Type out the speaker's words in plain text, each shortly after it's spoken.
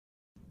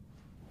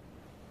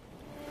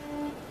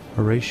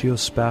Horatio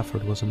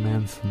Spafford was a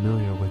man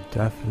familiar with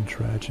death and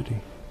tragedy.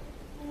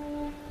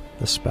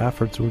 The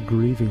Spaffords were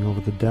grieving over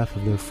the death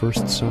of their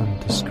first son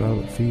to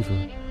scarlet fever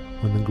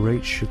when the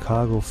Great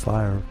Chicago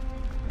Fire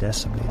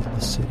decimated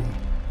the city.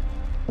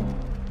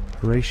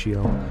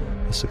 Horatio,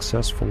 a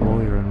successful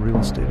lawyer and real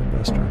estate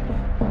investor,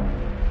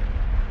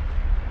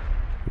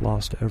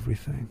 lost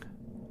everything.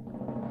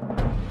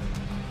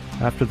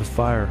 After the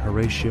fire,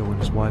 Horatio and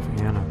his wife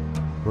Anna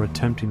were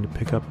attempting to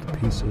pick up the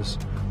pieces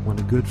when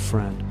a good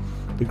friend,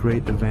 the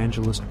great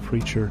evangelist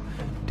preacher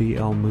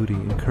D.L. Moody,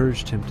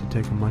 encouraged him to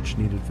take a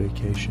much-needed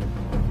vacation.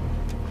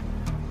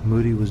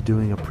 Moody was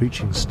doing a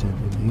preaching stint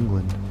in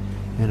England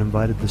and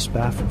invited the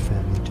Spafford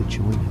family to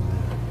join him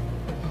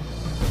there.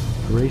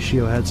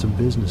 Horatio had some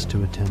business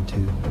to attend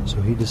to,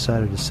 so he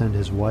decided to send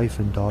his wife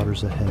and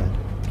daughters ahead,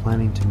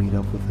 planning to meet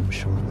up with them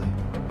shortly.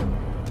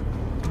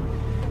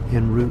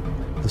 En route,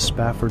 the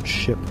Spafford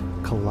ship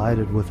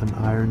collided with an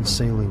iron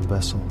sailing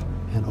vessel,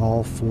 and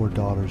all 4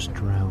 daughters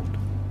drowned.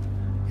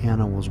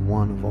 Anna was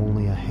one of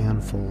only a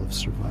handful of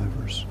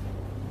survivors.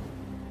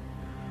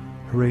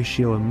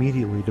 Horatio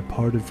immediately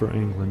departed for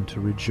England to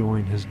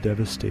rejoin his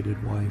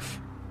devastated wife.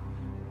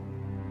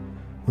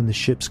 When the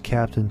ship's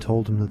captain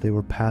told him that they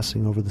were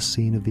passing over the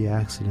scene of the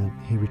accident,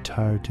 he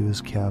retired to his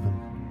cabin.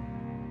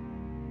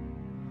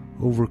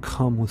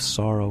 "Overcome with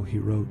sorrow," he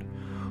wrote,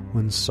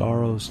 "when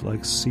sorrows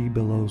like sea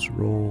billows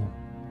roll.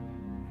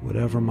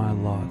 Whatever my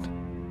lot,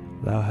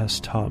 thou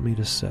hast taught me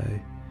to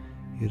say,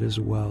 it is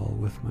well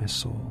with my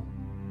soul."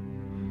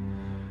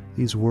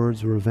 These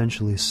words were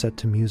eventually set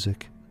to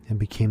music and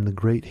became the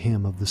great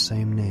hymn of the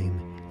same name,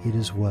 "It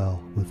is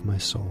well with my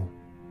soul."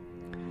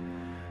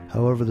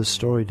 However, the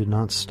story did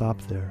not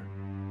stop there.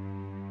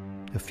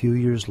 A few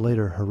years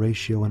later,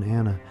 Horatio and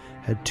Anna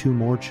had 2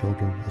 more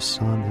children, a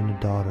son and a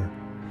daughter.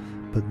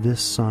 But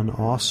this son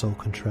also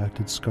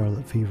contracted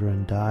scarlet fever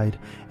and died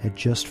at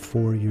just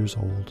 4 years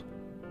old.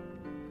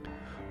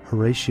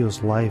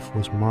 Horatio's life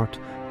was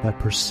marked by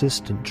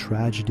persistent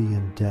tragedy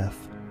and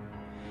death.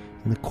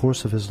 In the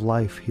course of his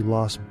life, he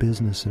lost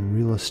business in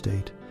real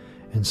estate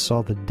and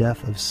saw the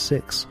death of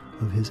 6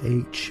 of his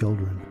 8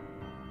 children.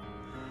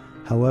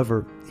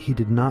 However, he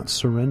did not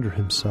surrender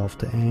himself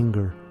to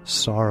anger,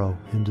 sorrow,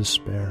 and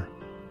despair.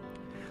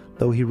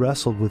 Though he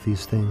wrestled with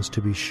these things,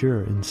 to be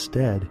sure,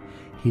 instead,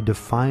 he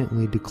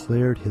defiantly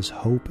declared his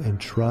hope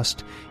and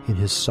trust in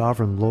his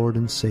sovereign Lord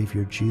and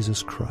Savior,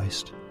 Jesus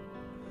Christ.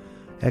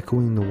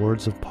 Echoing the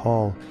words of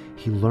Paul,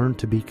 he learned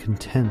to be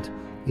content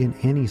in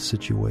any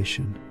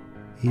situation,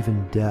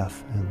 even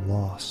death and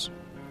loss.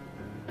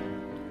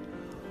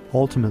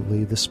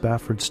 Ultimately, the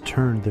Spaffords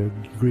turned their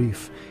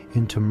grief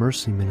into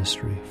mercy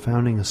ministry,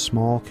 founding a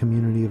small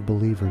community of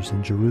believers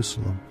in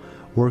Jerusalem,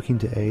 working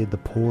to aid the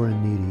poor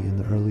and needy in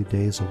the early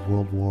days of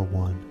World War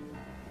I.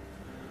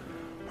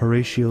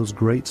 Horatio's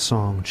great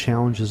song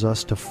challenges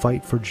us to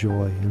fight for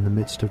joy in the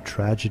midst of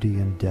tragedy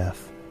and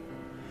death,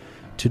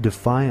 to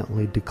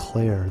defiantly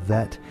declare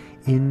that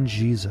in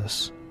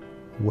Jesus,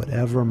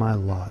 whatever my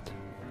lot,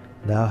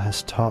 thou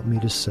hast taught me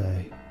to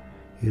say,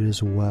 it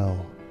is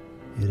well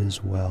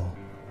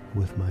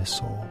with my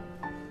soul.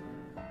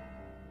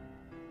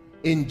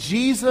 In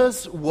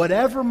Jesus,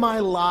 whatever my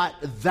lot,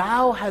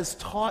 thou hast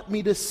taught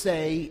me to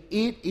say,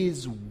 it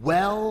is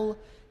well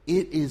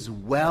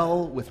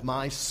with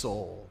my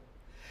soul.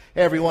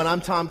 Hey everyone,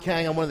 I'm Tom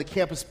Kang. I'm one of the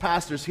campus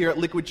pastors here at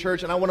Liquid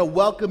Church, and I want to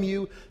welcome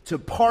you to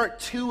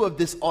part 2 of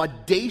this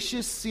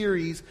audacious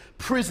series,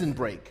 Prison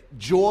Break,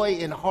 Joy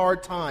in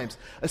Hard Times,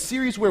 a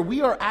series where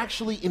we are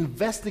actually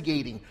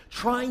investigating,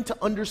 trying to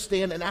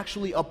understand and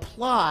actually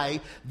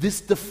apply this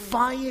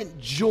defiant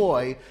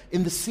joy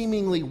in the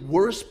seemingly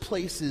worst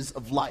places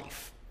of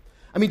life.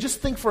 I mean,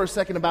 just think for a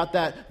second about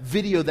that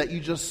video that you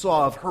just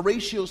saw of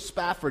Horatio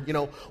Spafford.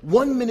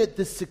 1 minute,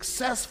 this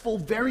successful,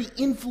 very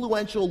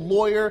influential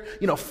lawyer,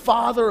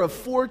 father of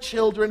 4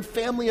 children,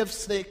 family of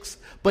 6,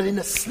 but in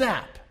a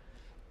snap,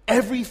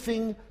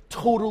 everything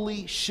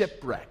totally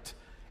shipwrecked.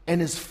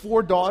 And his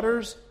 4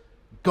 daughters,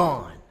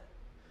 gone.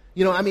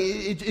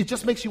 It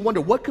just makes you wonder,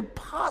 what could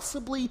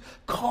possibly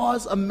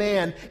cause a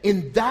man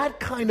in that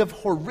kind of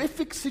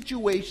horrific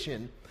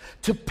situation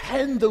to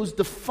pen those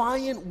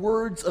defiant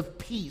words of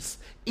peace?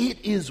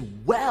 It is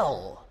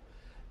well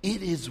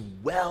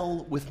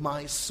with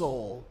my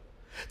soul.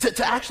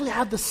 To actually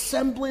have the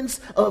semblance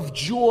of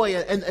joy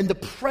and the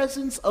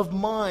presence of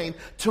mind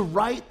to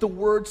write the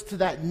words to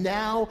that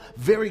now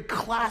very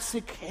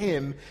classic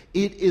hymn,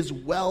 It Is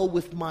Well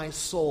With My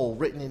Soul,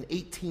 written in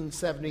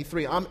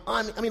 1873.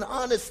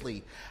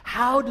 Honestly,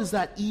 how does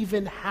that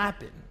even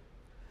happen?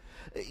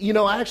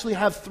 I actually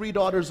have 3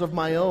 daughters of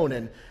my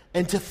own,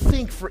 and to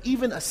think for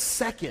even a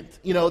second,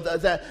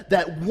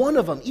 that one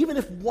of them, even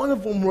if one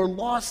of them were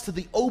lost to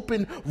the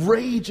open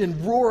rage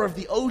and roar of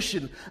the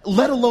ocean,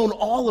 let alone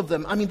all of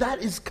them,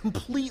 that is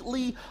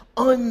completely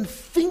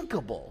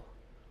unthinkable,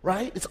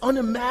 right? It's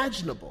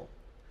unimaginable.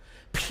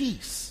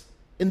 Peace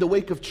in the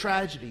wake of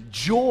tragedy,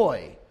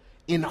 joy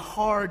in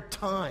hard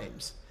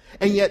times.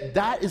 And yet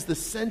that is the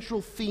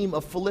central theme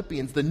of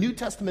Philippians, the New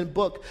Testament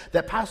book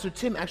that Pastor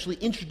Tim actually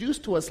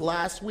introduced to us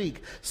last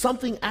week,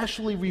 something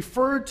actually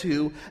referred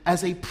to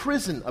as a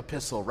prison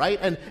epistle, right?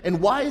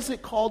 And why is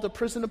it called a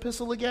prison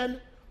epistle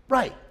again?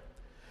 Right.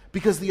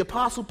 Because the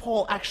Apostle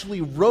Paul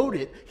actually wrote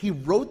it. He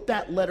wrote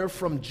that letter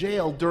from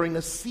jail during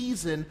a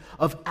season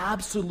of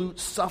absolute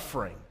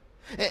suffering.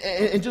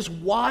 And just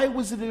why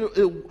was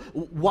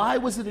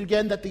it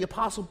again that the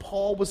Apostle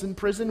Paul was in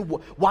prison?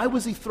 Why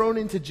was he thrown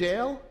into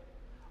jail?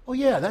 Oh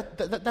yeah,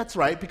 that's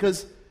right,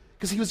 because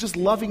he was just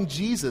loving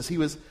Jesus. He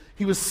was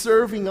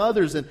serving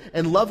others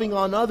and loving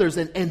on others.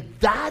 And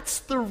that's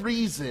the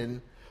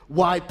reason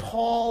why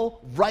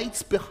Paul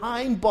writes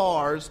behind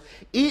bars,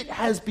 it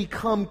has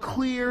become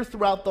clear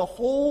throughout the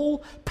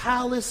whole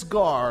palace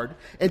guard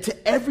and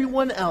to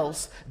everyone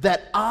else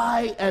that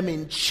I am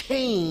in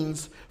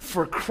chains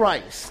for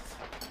Christ.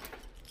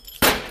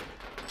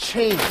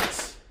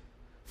 Chains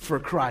for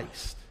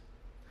Christ.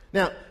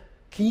 Now,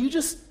 can you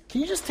just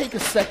take a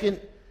second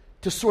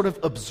to sort of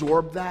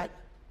absorb that?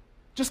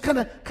 Just kind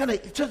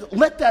of just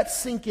let that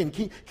sink in.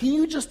 Can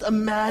you just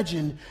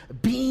imagine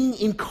being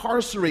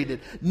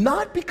incarcerated,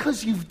 not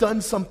because you've done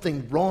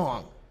something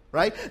wrong,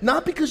 right?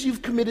 Not because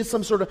you've committed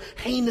some sort of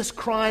heinous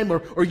crime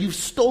or you've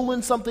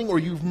stolen something or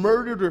you've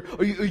murdered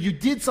or you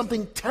did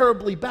something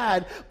terribly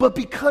bad, but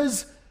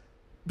because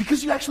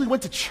you actually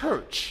went to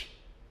church.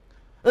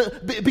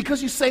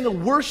 Because you sang a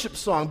worship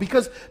song,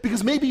 because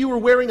maybe you were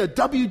wearing a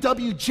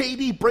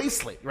WWJD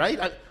bracelet, right?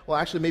 Well,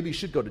 actually, maybe you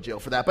should go to jail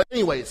for that. But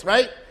anyways,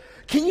 right?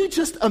 Can you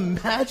just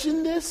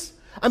imagine this?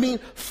 I mean,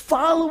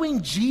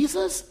 following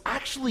Jesus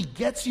actually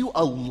gets you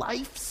a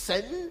life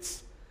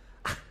sentence?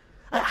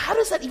 How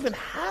does that even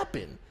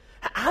happen?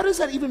 How does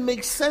that even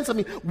make sense? I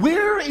mean,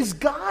 where is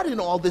God in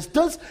all this?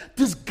 Does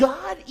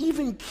God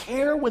even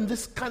care when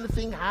this kind of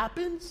thing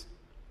happens?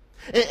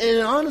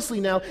 And honestly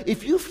now,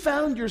 if you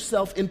found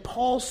yourself in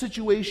Paul's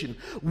situation,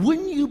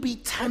 wouldn't you be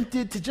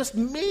tempted to just a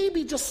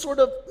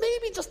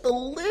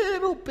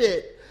little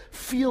bit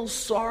feel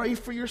sorry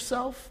for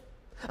yourself?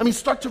 I mean,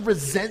 start to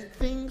resent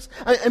things?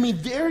 I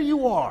mean, there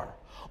you are.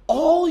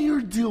 All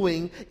you're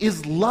doing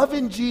is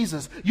loving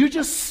Jesus. You're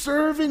just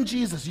serving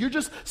Jesus. You're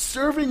just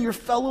serving your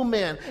fellow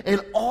man.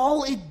 And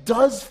all it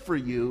does for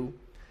you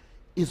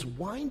is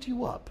wind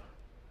you up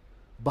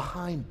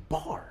behind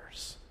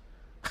bars.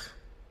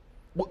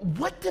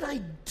 What did I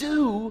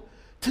do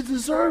to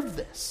deserve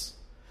this?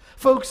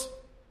 Folks,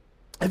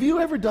 have you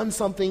ever done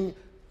something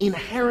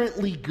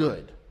inherently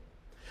good?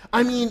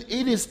 I mean,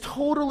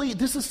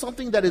 this is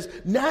something that is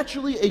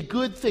naturally a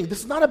good thing. This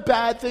is not a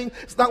bad thing.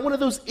 It's not one of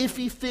those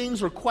iffy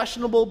things or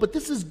questionable, but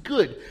this is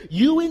good.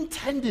 You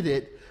intended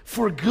it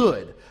for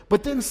good.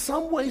 But then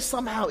some way,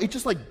 somehow, it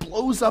just like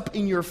blows up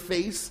in your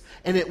face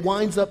and it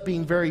winds up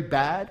being very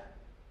bad.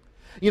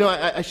 You know,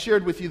 I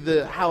shared with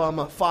you how I'm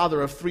a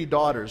father of 3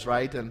 daughters,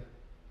 right? And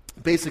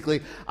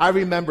basically, I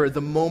remember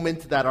the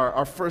moment that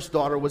our first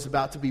daughter was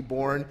about to be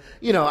born.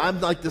 You know,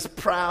 I'm like this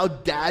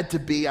proud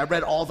dad-to-be. I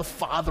read all the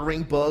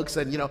fathering books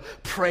and,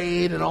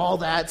 prayed and all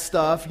that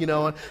stuff,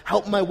 and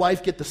helped my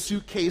wife get the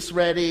suitcase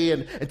ready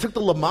and took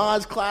the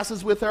Lamaze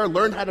classes with her,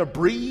 learned how to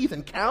breathe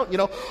and count,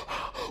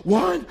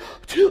 1,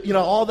 2,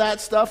 all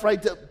that stuff,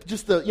 right?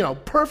 Just the,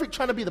 perfect,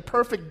 trying to be the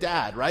perfect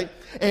dad, right?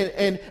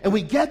 And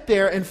we get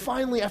there, and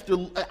finally, after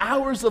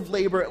hours of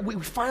labor, we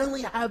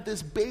finally have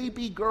this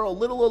baby girl,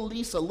 little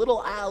Elisa, little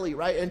Allie,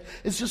 right? And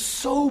it's just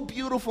so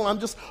beautiful. I'm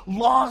just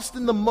lost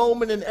in the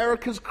moment, and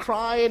Erica's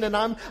crying, and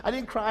I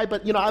didn't cry,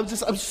 but I'm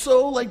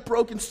so like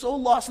broken, so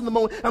lost in the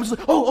moment. I'm just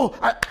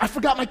like, I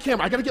forgot my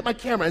camera. I got to get my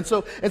camera. And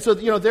so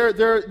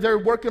they're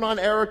working on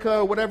Erica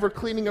or whatever,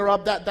 cleaning her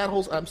up. That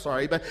whole, I'm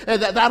sorry, but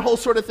that whole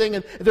sort of thing.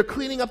 And they're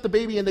cleaning up the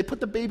baby, and they put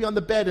the baby on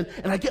the bed,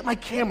 and I get my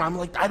camera. I'm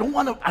like, I don't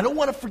want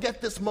to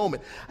forget this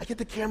moment. I get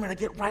the camera and I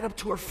get right up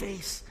to her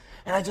face,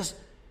 and I just.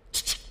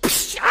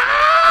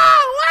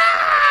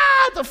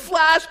 The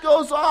flash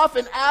goes off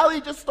and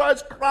Allie just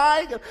starts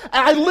crying. And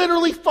I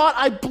literally thought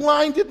I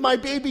blinded my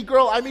baby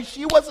girl. I mean,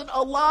 she wasn't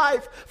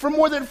alive for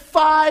more than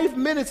 5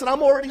 minutes and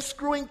I'm already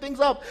screwing things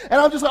up. And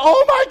I'm just like,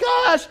 oh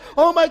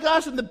my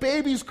gosh. And the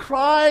baby's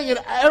crying and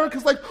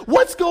Erica's like,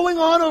 what's going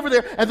on over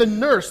there? And the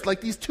nurse, like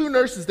these 2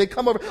 nurses, they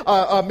come over,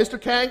 Mr.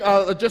 Kang,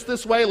 just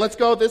this way, let's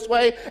go this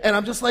way. And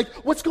I'm just like,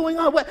 what's going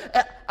on?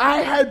 I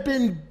had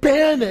been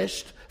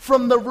banished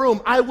from the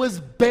room. I was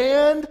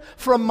banned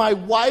from my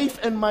wife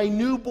and my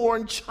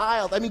newborn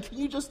child. I mean, can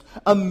you just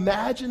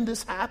imagine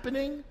this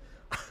happening?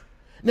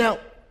 Now,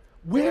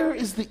 where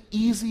is the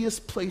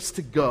easiest place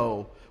to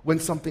go when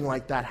something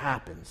like that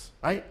happens,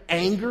 right?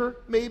 Anger,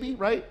 maybe,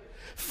 right?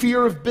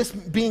 Fear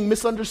of being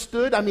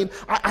misunderstood. I mean,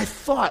 I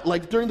thought,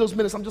 like, during those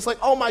minutes, I'm just like,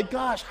 oh my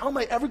gosh, how am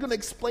I ever going to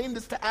explain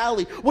this to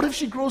Allie? What if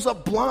she grows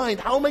up blind?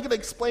 How am I going to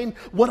explain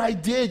what I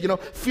did?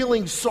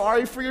 Feeling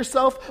sorry for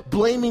yourself,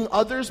 blaming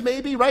others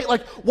maybe, right?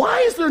 Like, why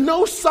is there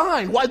no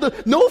sign? Why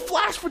no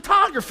flash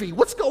photography?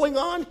 What's going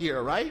on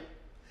here, right?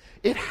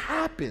 It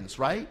happens,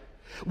 right?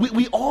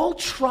 We all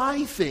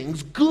try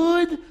things,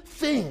 good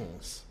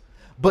things,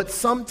 but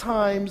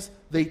sometimes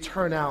they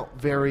turn out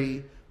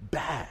very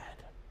bad.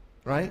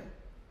 right?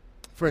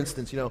 For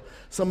instance,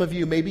 some of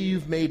you, maybe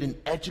you've made an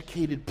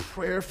educated,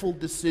 prayerful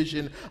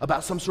decision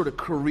about some sort of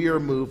career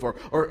move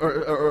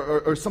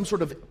or some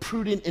sort of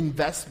prudent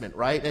investment,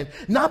 right? And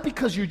not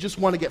because you just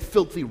want to get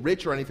filthy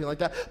rich or anything like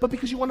that, but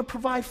because you want to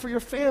provide for your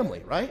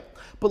family, right?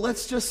 But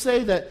let's just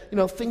say that,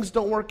 things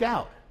don't work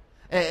out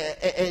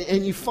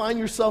and you find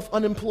yourself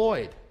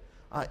unemployed,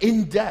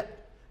 in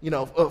debt,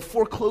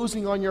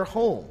 foreclosing on your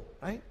home,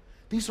 right?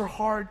 These are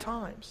hard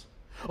times.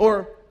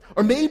 Or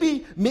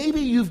maybe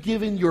you've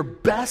given your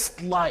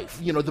best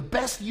life, the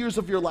best years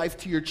of your life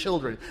to your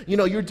children.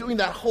 You're doing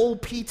that whole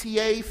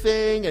PTA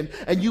thing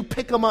and you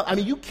pick them up. I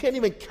mean, you can't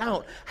even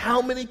count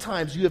how many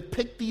times you have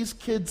picked these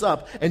kids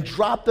up and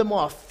dropped them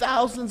off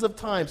thousands of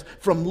times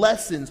from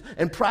lessons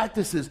and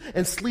practices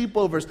and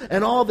sleepovers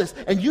and all this.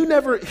 And you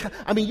never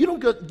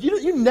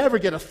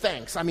get a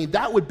thanks. I mean,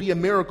 that would be a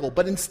miracle.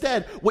 But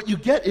instead, what you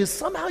get is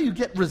somehow you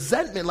get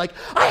resentment. Like,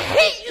 I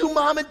hate you,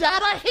 Mom and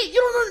Dad. You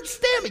don't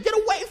understand me. Get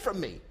away from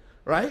me.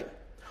 Right?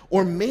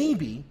 Or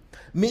maybe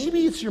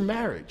it's your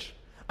marriage.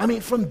 I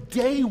mean, from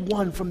day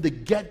one, from the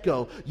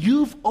get-go,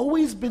 you've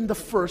always been the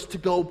first to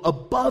go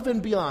above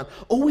and beyond,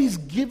 always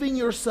giving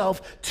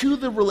yourself to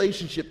the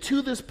relationship,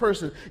 to this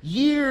person.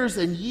 Years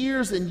and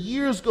years and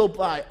years go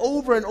by,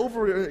 over and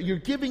over, you're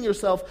giving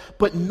yourself,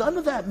 but none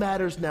of that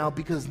matters now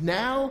because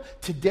now,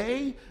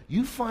 today,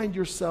 you find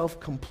yourself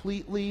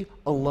completely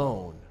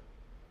alone.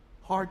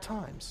 Hard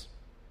times.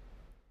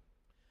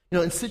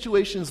 In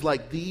situations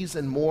like these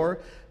and more,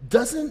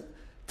 doesn't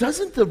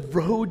the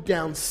road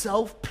down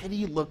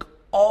self-pity look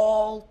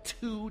all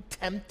too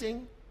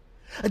tempting?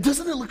 And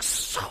doesn't it look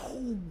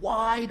so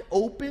wide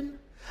open?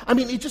 I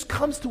mean, it just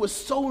comes to us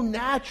so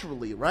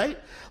naturally, right?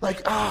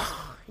 Like,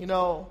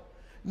 no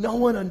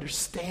one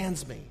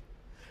understands me.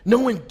 No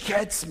one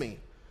gets me.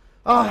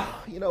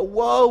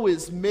 Woe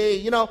is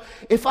me.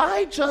 If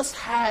I just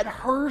had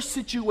her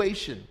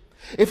situation,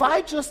 if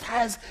I just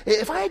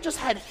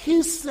had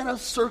his set of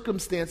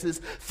circumstances,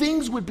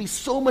 things would be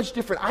so much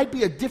different. I'd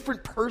be a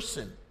different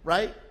person,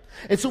 right?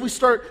 And so we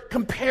start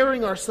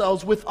comparing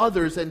ourselves with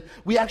others, and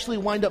we actually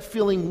wind up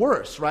feeling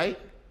worse, right?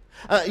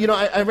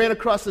 I ran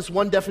across this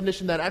one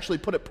definition that actually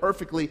put it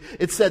perfectly.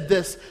 It said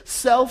this: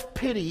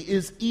 self-pity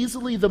is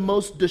easily the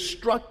most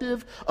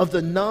destructive of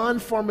the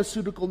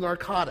non-pharmaceutical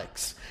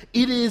narcotics.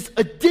 It is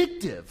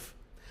addictive,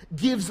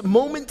 gives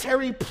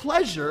momentary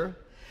pleasure,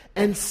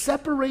 and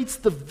separates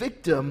the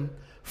victim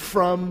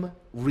from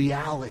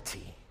reality.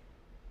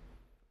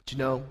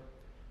 But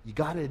you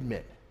got to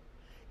admit,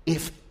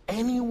 if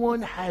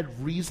anyone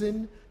had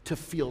reason to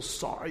feel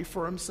sorry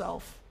for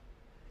himself,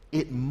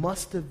 it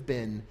must have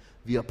been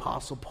the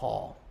Apostle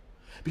Paul.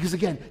 Because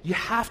again, you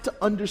have to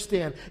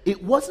understand,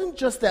 it wasn't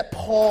just that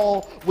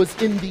Paul was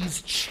in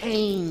these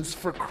chains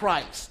for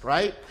Christ,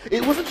 right?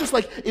 It wasn't just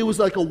like, it was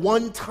like a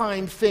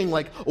one-time thing,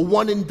 like a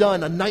one and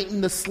done, a night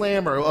in the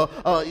slammer.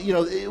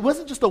 It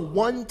wasn't just a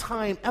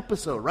one-time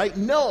episode, right?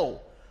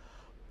 No.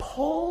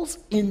 Paul's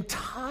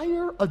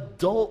entire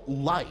adult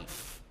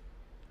life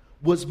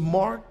was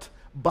marked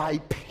by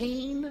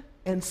pain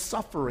and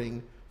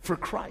suffering for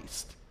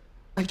Christ.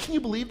 And can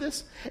you believe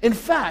this? In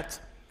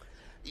fact,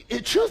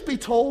 truth be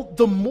told,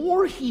 the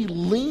more he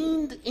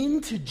leaned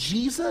into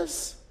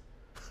Jesus,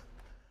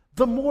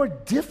 the more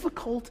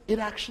difficult it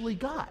actually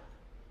got.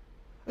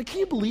 Can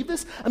you believe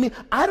this? I mean,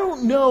 I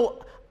don't know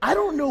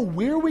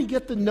where we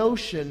get the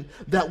notion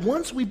that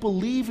once we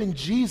believe in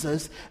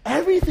Jesus,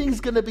 everything's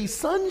going to be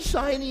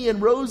sunshiny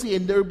and rosy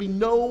and there'll be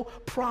no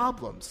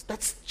problems.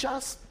 That's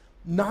just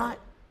not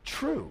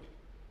true.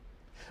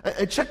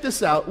 And check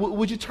this out.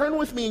 Would you turn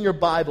with me in your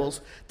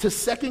Bibles to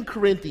 2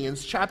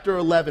 Corinthians chapter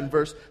 11,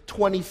 verse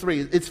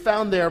 23. It's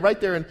found there,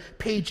 right there in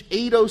page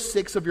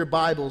 806 of your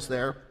Bibles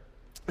there.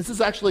 This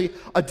is actually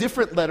a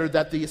different letter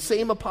that the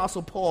same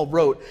Apostle Paul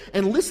wrote.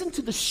 And listen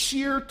to the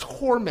sheer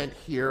torment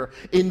here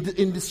in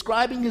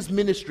describing his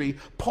ministry.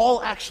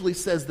 Paul actually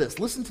says this.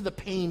 Listen to the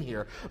pain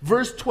here.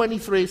 Verse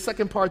 23,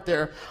 second part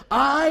there.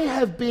 I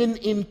have been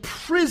in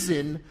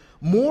prison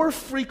more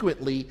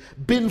frequently,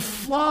 been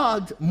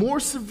flogged more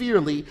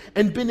severely,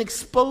 and been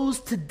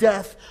exposed to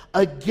death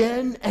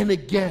again and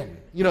again.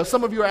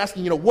 Some of you are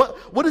asking,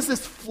 what is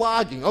this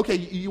flogging? Okay,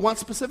 you want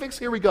specifics?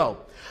 Here we go.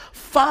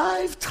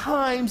 5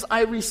 times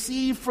I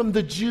received from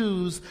the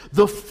Jews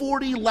the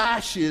 40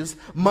 lashes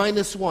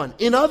minus 1.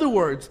 In other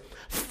words,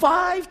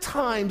 5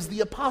 times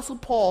the Apostle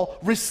Paul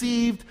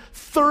received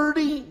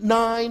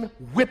 39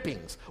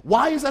 whippings.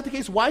 Why is that the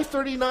case? Why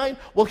 39?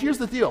 Well, here's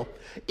the deal.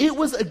 It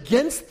was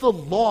against the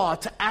law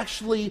to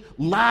actually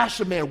lash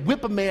a man,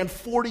 whip a man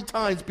 40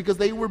 times because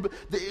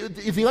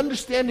the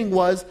understanding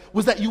was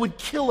that you would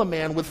kill a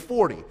man with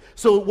 40.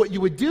 So what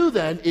you would do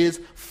then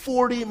is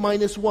 40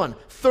 minus 1,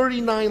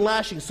 39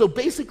 lashings. So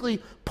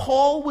basically,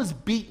 Paul was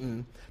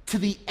beaten to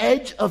the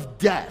edge of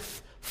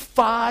death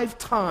 5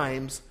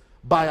 times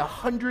by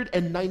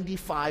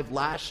 195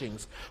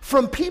 lashings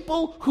from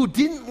people who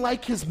didn't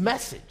like his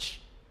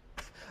message.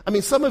 I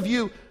mean, some of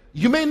you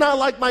may not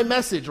like my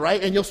message,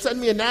 right? And you'll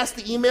send me a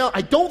nasty email.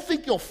 I don't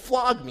think you'll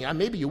flog me.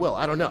 Maybe you will.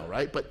 I don't know,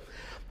 right? But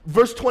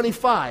Verse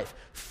 25,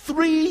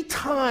 3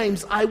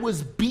 times I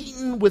was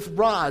beaten with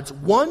rods.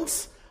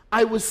 Once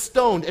I was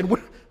stoned. And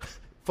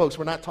folks,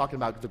 we're not talking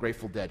about the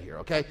Grateful Dead here,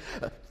 okay?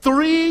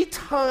 3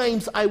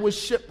 times I was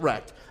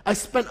shipwrecked. I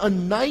spent a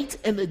night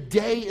and a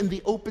day in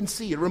the open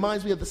sea. It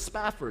reminds me of the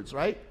Spaffords,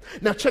 right?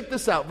 Now check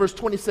this out, verse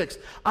 26.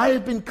 I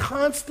have been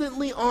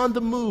constantly on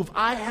the move.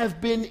 I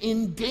have been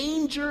in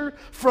danger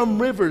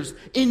from rivers,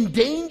 in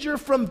danger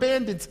from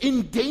bandits,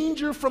 in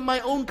danger from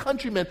my own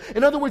countrymen.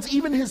 In other words,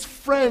 even his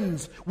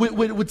friends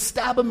would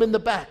stab him in the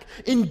back.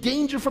 In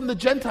danger from the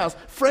Gentiles.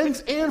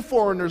 Friends and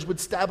foreigners would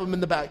stab him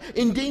in the back.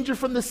 In danger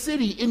from the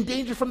city, in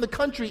danger from the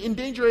country, in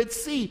danger at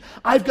sea.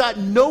 I've got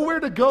nowhere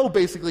to go,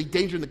 basically.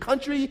 Danger in the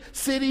country,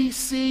 city,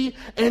 sea,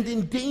 and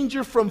in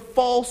danger from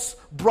false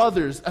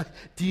brothers.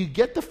 Do you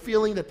get the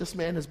feeling that this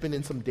man has been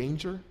in some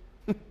danger?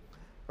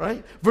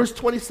 Right? Verse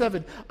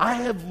 27, I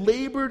have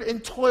labored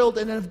and toiled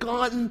and have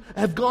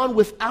gone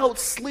without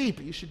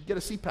sleep. You should get a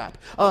CPAP.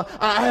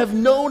 I have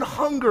known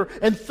hunger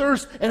and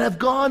thirst and have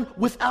gone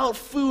without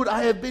food.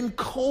 I have been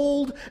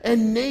cold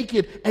and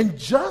naked. And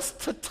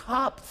just to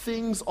top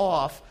things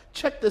off,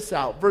 check this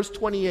out, verse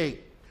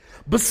 28.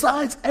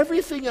 Besides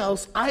everything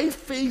else, I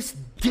face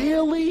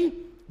daily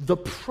the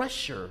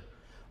pressure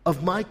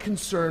of my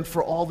concern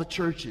for all the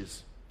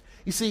churches.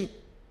 You see,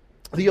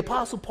 the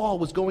Apostle Paul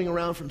was going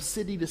around from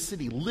city to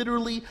city,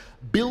 literally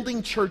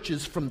building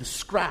churches from the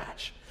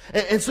scratch.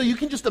 And so you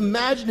can just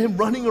imagine him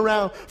running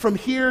around from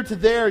here to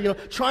there,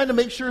 trying to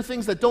make sure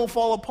things that don't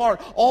fall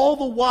apart. All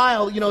the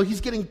while,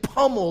 he's getting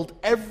pummeled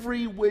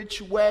every which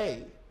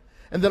way.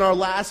 And then our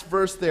last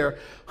verse there,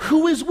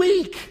 who is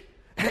weak?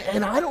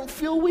 And I don't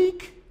feel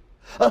weak.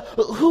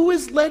 Who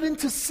is led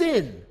into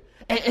sin?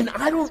 And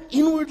I don't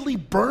inwardly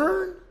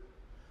burn?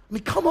 I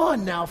mean, come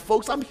on now,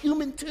 folks. I'm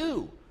human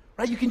too,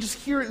 right? You can just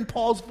hear it in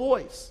Paul's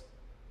voice.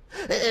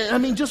 And I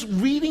mean, just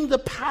reading the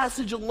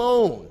passage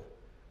alone,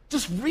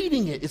 just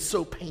reading it is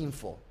so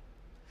painful.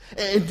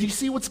 And do you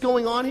see what's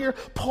going on here?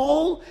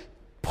 Paul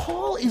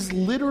is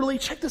literally,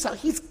 check this out,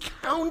 he's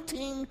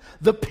counting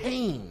the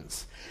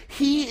pains.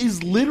 He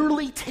is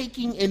literally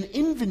taking an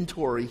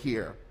inventory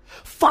here.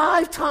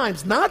 5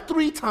 times, not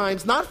 3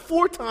 times, not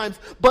 4 times,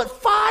 but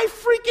 5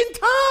 freaking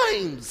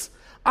times.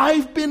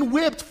 I've been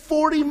whipped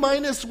 40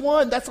 minus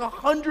 1. That's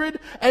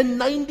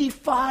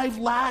 195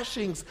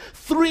 lashings.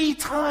 3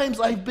 times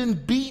I've been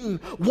beaten.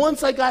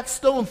 Once I got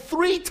stoned.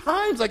 3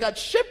 times I got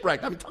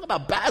shipwrecked. I'm talking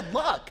about bad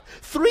luck.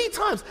 3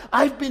 times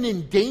I've been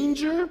in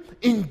danger,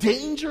 in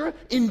danger,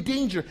 in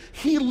danger.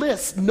 He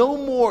lists no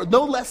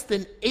less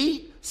than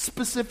 8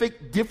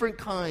 specific different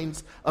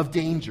kinds of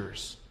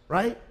dangers,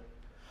 right?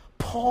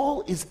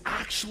 Paul is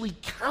actually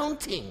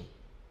counting.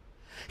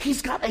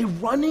 He's got a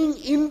running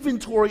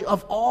inventory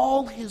of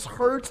all his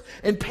hurts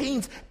and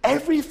pains,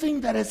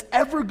 everything that has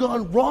ever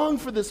gone wrong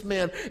for this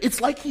man.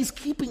 It's like he's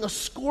keeping a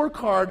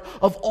scorecard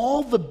of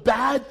all the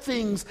bad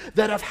things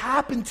that have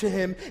happened to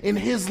him in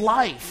his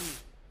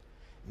life.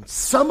 And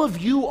some of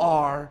you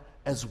are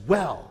as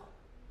well.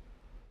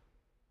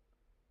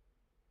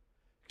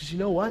 Because you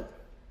know what?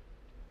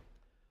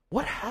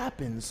 What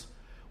happens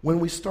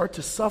when we start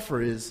to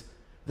suffer is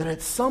that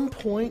at some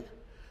point,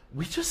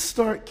 we just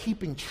start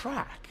keeping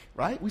track,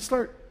 right? We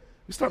start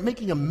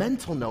making a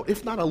mental note,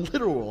 if not a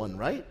literal one,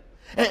 right?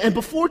 And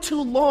before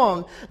too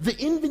long, the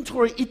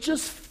inventory, it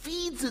just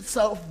feeds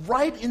itself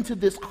right into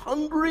this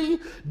hungry,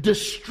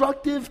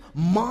 destructive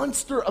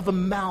monster of a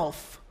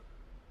mouth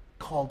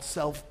called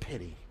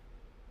self-pity.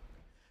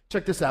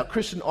 Check this out.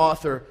 Christian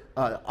author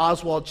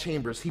Oswald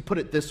Chambers, he put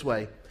it this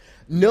way.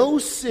 No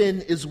sin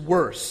is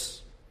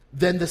worse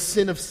than the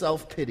sin of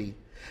self-pity,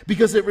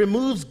 because it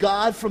removes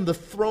God from the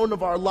throne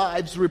of our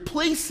lives,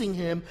 replacing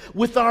him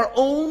with our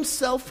own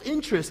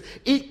self-interest.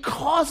 It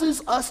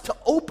causes us to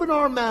open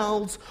our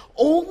mouths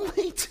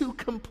only to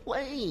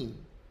complain.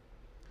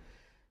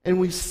 And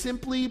we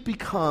simply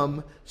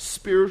become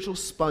spiritual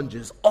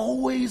sponges,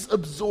 always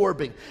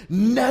absorbing,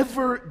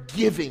 never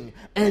giving,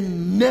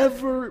 and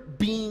never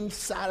being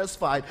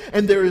satisfied.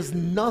 And there is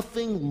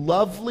nothing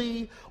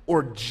lovely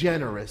or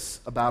generous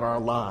about our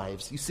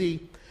lives. You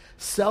see,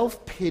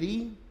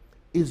 self-pity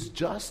is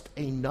just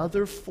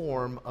another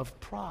form of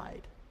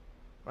pride,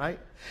 right?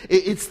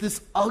 It's this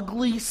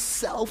ugly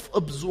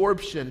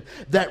self-absorption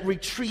that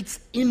retreats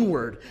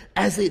inward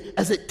as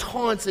it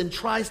taunts and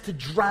tries to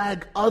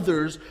drag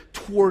others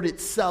toward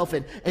itself.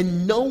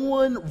 And no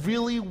one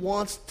really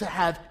wants to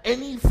have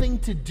anything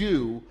to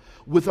do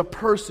with a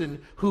person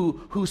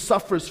who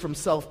suffers from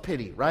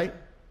self-pity, right?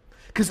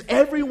 Because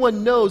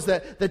everyone knows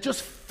that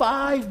just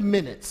 5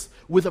 minutes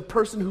with a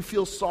person who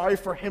feels sorry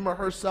for him or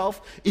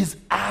herself is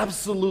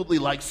absolutely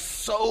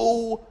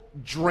so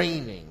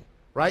draining,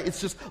 right? It's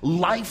just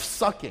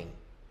life-sucking,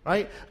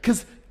 right?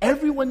 Because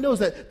everyone knows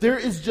that there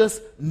is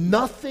just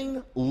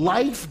nothing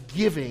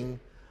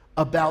life-giving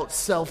about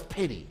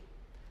self-pity.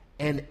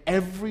 And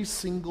every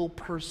single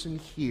person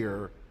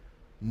here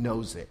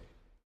knows it.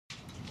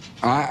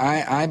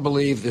 I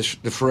believe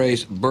the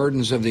phrase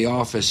burdens of the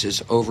office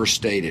is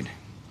overstated.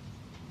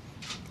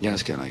 Yeah,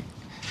 it's kind of like,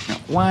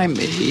 why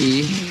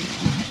me?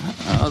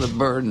 Oh, the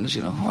burdens,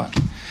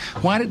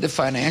 Why did the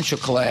financial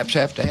collapse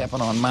have to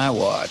happen on my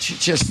watch?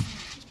 It's just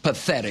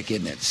pathetic,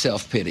 isn't it?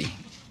 Self-pity.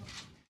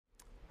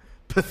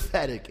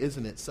 Pathetic,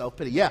 isn't it?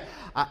 Self-pity. Yeah,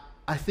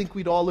 I think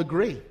we'd all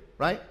agree,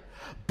 right?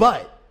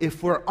 But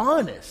if we're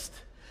honest,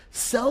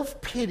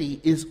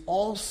 self-pity is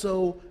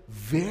also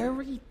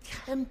very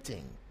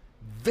tempting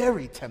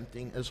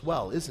as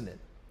well, isn't it?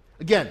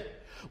 Again,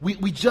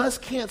 we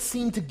just can't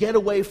seem to get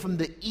away from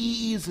the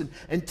ease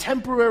and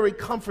temporary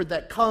comfort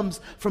that comes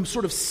from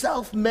sort of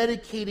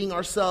self-medicating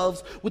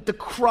ourselves with the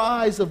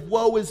cries of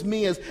woe is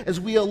me as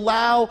we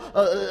allow,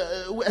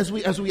 as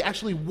we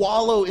actually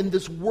wallow in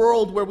this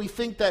world where we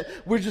think that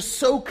we're just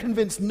so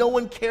convinced no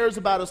one cares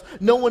about us,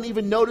 no one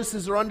even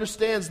notices or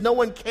understands, no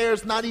one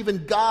cares, not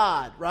even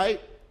God, right?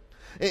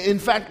 In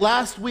fact,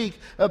 last week,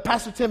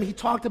 Pastor Tim, he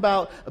talked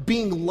about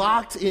being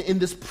locked in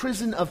this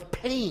prison of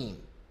pain.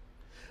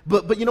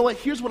 But you know what?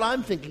 Here's what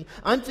I'm thinking.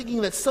 I'm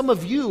thinking that some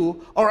of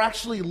you are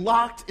actually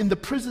locked in the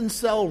prison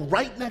cell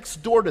right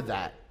next door to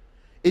that.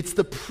 It's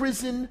the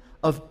prison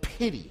of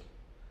pity.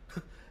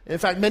 In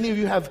fact, many of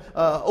you have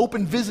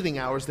open visiting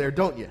hours there,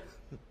 don't you?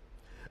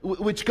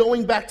 Which,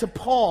 going back to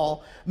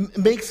Paul,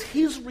 makes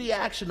his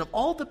reaction of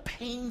all the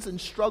pains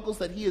and struggles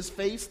that he has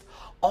faced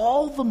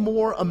all the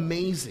more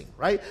amazing,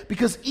 right?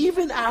 Because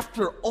even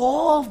after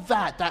all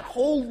that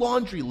whole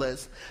laundry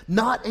list,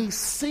 not a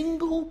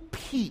single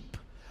peep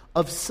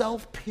of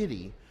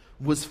self-pity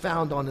was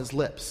found on his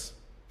lips.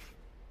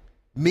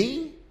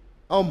 Me?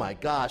 Oh my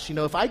gosh,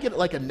 if I get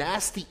like a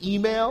nasty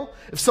email,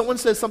 if someone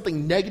says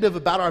something negative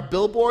about our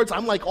billboards,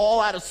 I'm like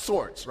all out of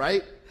sorts,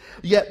 right?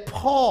 Yet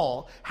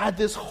Paul had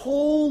this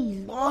whole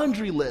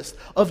laundry list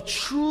of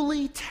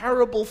truly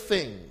terrible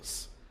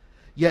things,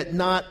 yet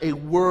not a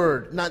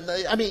word, not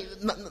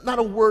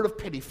a word of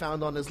pity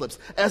found on his lips.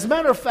 As a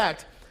matter of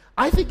fact,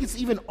 I think it's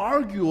even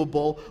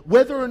arguable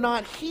whether or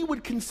not he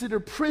would consider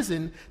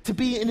prison to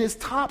be in his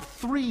top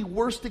 3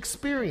 worst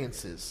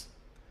experiences,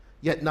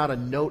 yet not a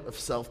note of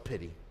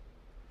self-pity.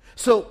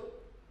 So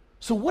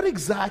what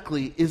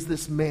exactly is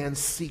this man's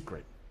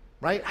secret,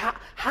 right?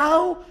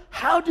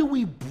 How do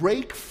we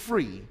break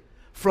free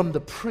from the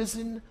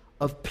prison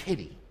of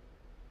pity?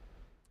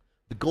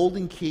 The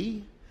golden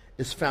key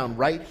is found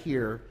right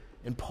here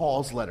in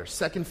Paul's letter.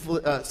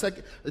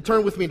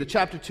 Turn with me to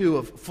chapter 2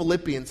 of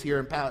Philippians here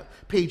on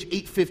page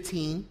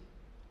 815.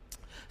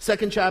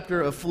 Second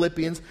chapter of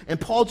Philippians, and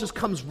Paul just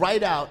comes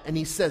right out and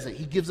he says it.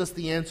 He gives us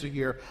the answer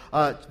here.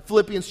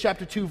 Philippians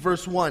chapter 2,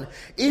 verse 1.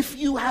 If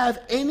you have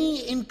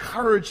any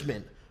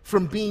encouragement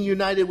from being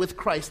united with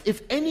Christ,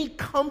 if any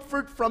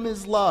comfort from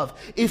his love,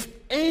 if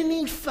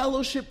any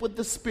fellowship with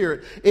the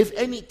Spirit, if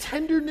any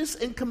tenderness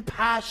and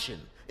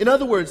compassion, in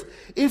other words,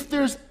 if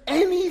there's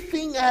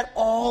anything at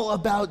all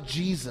about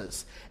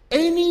Jesus,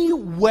 any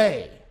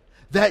way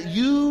that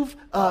you've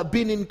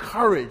been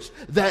encouraged,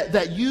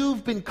 that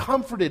you've been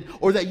comforted,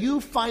 or that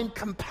you find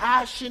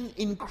compassion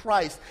in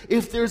Christ,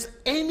 if there's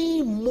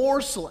any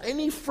morsel,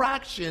 any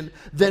fraction,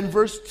 then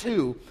verse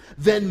 2,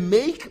 then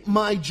make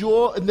my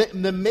joy,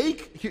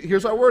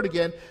 here's our word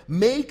again,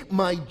 make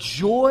my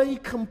joy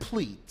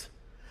complete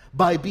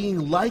by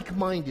being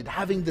like-minded,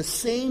 having the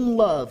same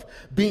love,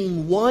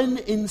 being one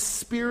in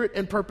spirit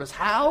and purpose.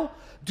 How?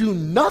 Do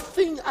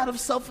nothing out of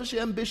selfish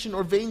ambition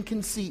or vain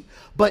conceit,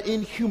 but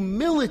in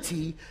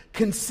humility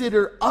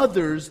consider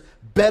others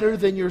better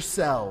than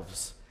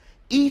yourselves.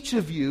 Each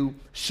of you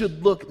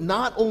should look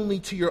not only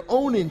to your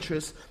own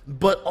interests,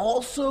 but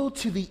also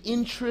to the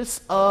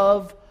interests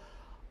of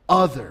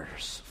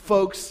others.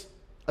 Folks,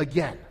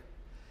 again,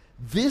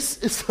 this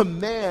is a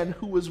man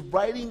who was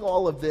writing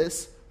all of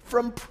this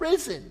from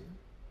prison,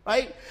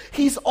 right?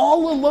 He's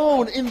all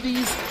alone in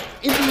these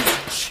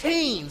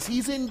chains.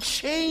 He's in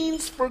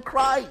chains for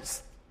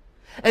Christ.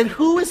 And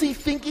who is he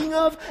thinking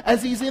of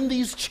as he's in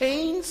these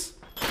chains?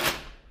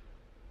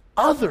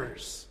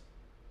 Others.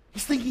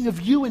 He's thinking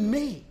of you and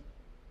me.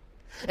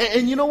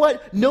 And you know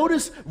what?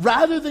 Notice,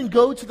 rather than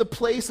go to the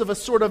place of a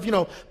sort of,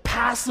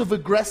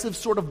 passive-aggressive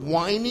sort of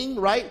whining,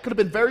 right? It could have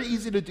been very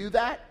easy to do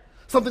that.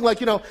 Something like,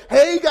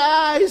 hey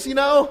guys,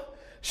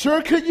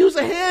 sure could use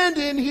a hand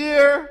in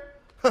here.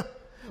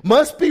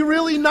 Must be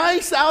really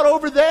nice out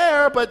over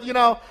there, but,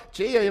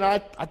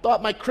 I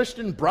thought my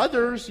Christian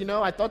brothers,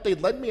 I thought they'd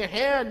lend me a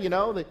hand,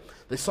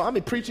 They saw me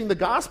preaching the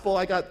gospel.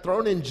 I got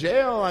thrown in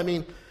jail. I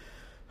mean,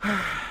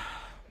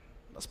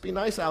 must be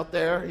nice out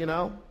there,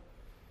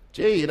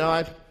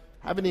 I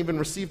haven't even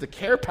received a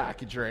care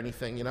package or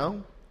anything,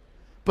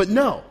 But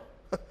no,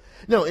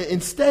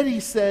 instead he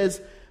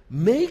says,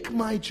 make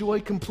my joy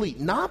complete,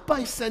 not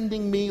by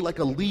sending me like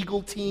a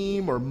legal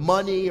team or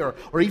money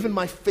or even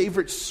my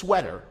favorite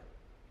sweater,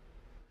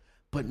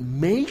 but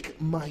make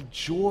my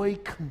joy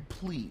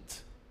complete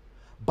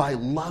by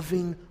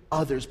loving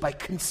others, by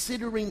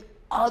considering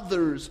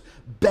others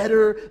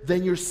better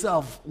than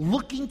yourself,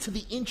 looking to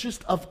the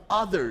interest of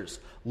others,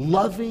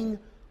 loving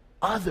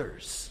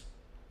others.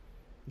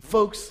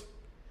 Folks,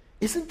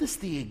 isn't this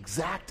the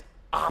exact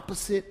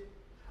opposite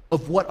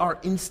of what our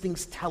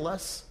instincts tell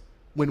us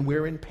when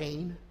we're in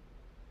pain?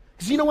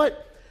 Because you know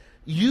what?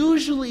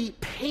 usually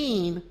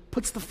pain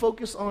puts the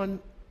focus on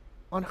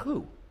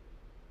who?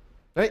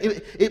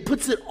 Right? It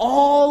puts it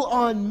all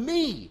on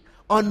me,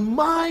 on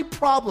my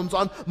problems,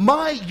 on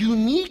my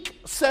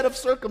unique set of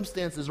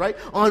circumstances, right?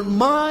 On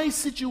my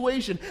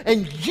situation.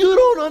 And you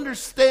don't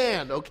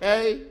understand,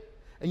 okay?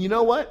 And you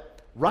know what?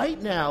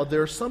 Right now,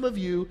 there are some of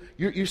you,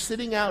 you're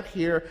sitting out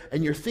here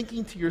and you're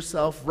thinking to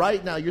yourself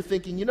right now, you're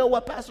thinking, you know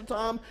what, Pastor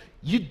Tom?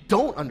 You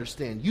don't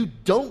understand. You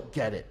don't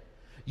get it.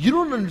 You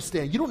don't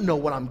understand. You don't know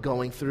what I'm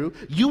going through.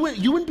 You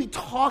wouldn't be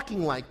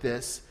talking like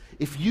this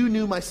if you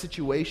knew my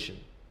situation.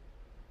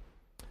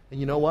 And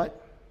you know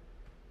what?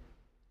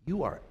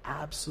 You are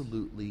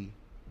absolutely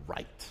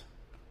right.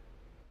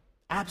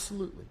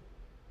 Absolutely.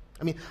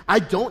 I mean, I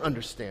don't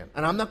understand,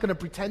 and I'm not going to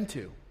pretend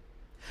to.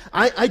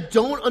 I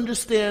don't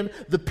understand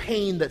the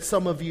pain that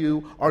some of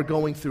you are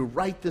going through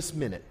right this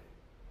minute.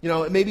 You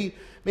know, maybe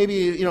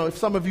if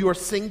some of you are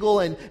single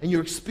and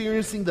you're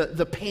experiencing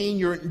the pain,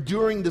 you're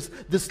enduring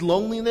this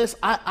loneliness,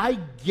 I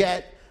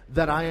get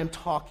that I am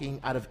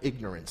talking out of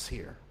ignorance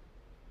here,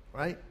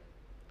 right?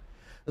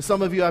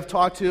 Some of you I've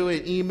talked to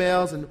in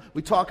emails, and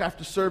we talk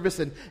after service,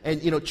 and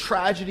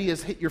tragedy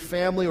has hit your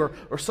family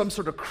or some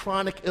sort of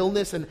chronic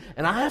illness, and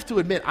I have to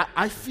admit,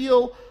 I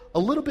feel a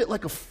little bit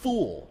like a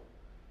fool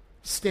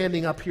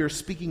standing up here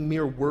speaking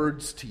mere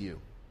words to you.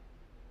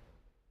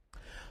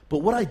 But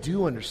what I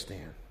do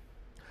understand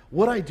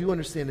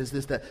is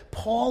this, that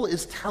Paul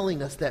is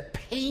telling us that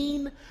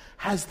pain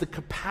has the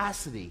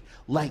capacity,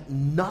 like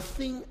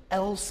nothing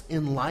else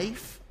in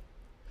life,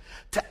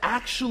 to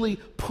actually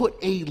put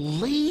a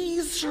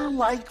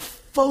laser-like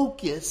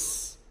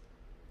focus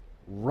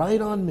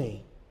right on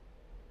me.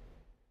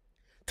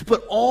 To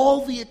put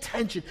all the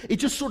attention, it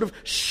just sort of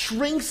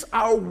shrinks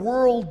our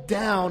world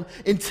down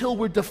until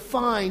we're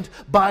defined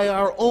by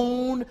our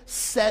own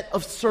set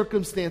of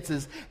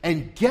circumstances.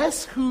 And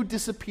guess who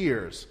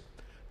disappears?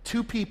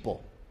 Two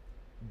people,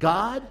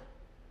 God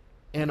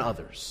and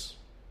others.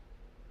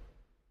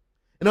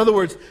 In other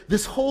words,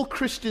 this whole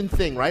Christian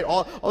thing, right?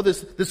 All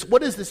this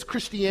what is this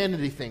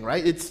Christianity thing,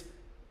 right? It's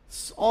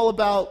all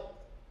about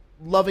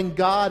loving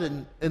God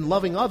and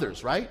loving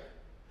others, right?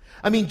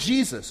 I mean,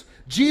 Jesus,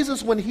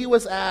 when he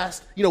was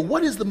asked,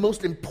 what is the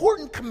most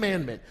important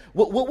commandment?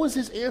 What was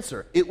his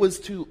answer? It was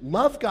to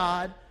love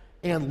God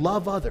and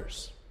love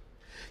others.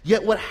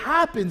 Yet what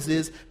happens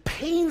is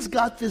pain's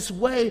got this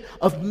way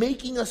of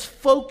making us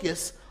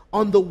focus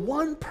on the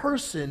one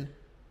person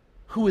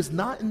who is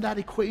not in that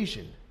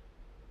equation.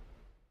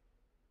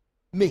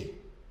 Me.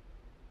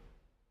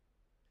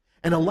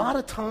 And a lot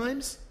of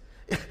times,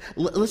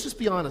 let's just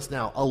be honest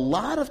now, a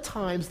lot of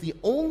times the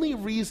only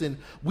reason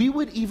we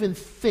would even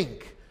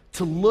think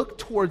to look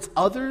towards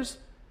others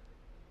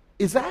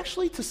is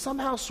actually to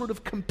somehow sort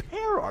of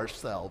compare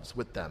ourselves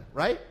with them,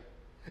 right?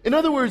 In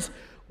other words,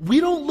 we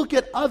don't look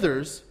at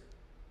others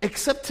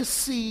except to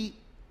see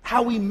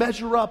how we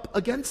measure up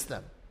against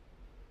them.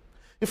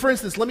 And for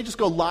instance, let me just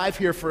go live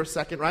here for a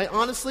second, right?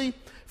 Honestly,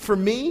 for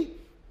me,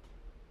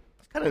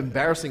 it's kind of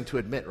embarrassing to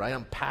admit, right?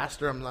 I'm a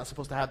pastor, I'm not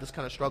supposed to have this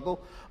kind of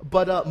struggle,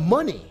 but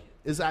money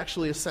is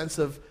actually a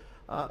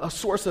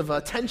source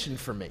of tension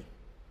for me,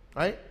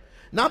 right?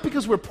 Not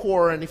because we're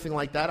poor or anything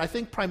like that. I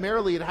think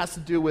primarily it has to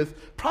do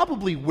with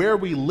probably where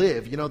we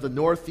live, the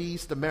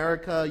Northeast,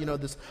 America,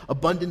 this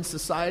abundant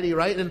society,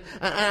 right? And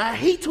I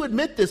hate to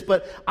admit this,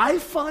 but I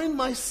find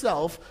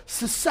myself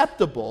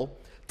susceptible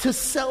to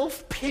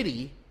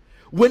self-pity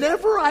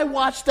whenever I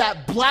watch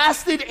that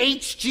blasted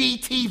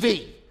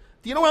HGTV.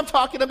 Do you know what I'm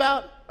talking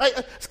about?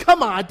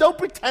 Come on, don't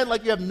pretend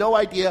like you have no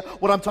idea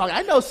what I'm talking.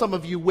 I know some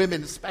of you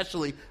women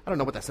especially, I don't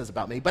know what that says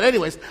about me, but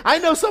anyways, I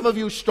know some of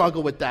you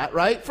struggle with that,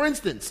 right? For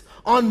instance,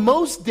 on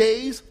most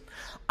days,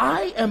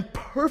 I am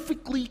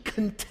perfectly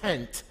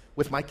content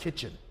with my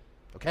kitchen,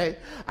 okay?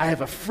 I have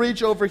a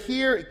fridge over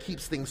here, it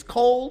keeps things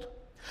cold.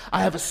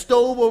 I have a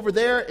stove over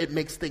there, it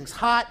makes things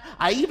hot.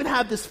 I even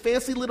have this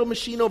fancy little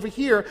machine over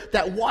here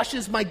that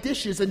washes my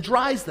dishes and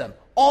dries them.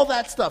 All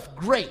that stuff,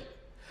 great.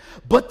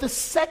 But the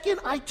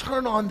second I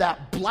turn on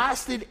that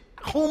blasted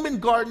Home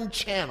and Garden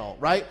channel,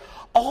 right,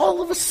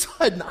 all of a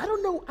sudden, I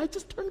don't know, I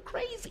just turn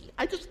crazy.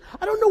 I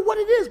don't know what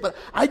it is, but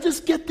I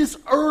just get this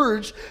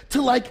urge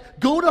to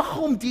go to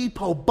Home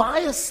Depot, buy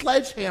a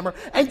sledgehammer,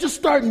 and just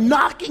start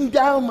knocking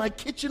down my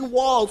kitchen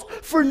walls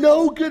for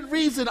no good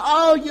reason.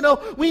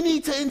 Oh, we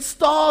need to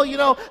install,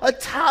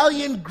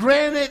 Italian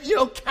granite,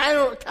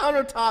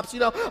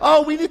 countertops,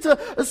 Oh, we need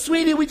to,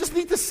 sweetie, we just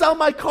need to sell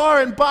my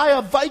car and buy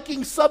a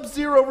Viking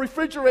Sub-Zero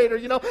refrigerator,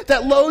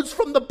 that loads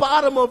from the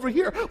bottom over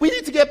here. We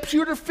need to get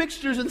pewter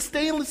fixtures and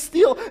stainless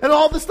steel and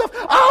all this stuff.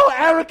 Oh,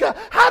 Erica,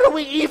 how do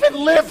we even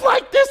live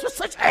like this with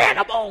such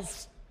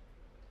animals?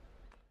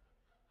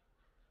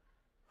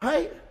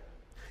 Right?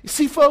 You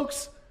see,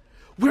 folks,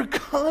 we're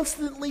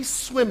constantly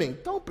swimming.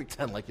 Don't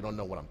pretend like you don't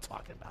know what I'm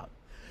talking about.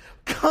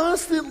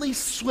 Constantly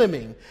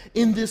swimming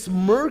in this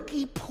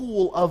murky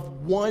pool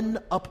of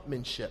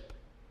one-upmanship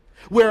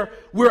where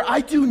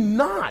I do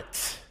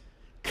not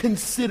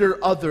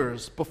consider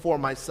others before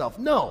myself.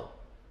 No.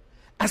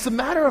 As a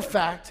matter of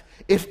fact,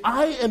 if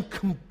I am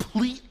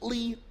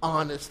completely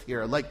honest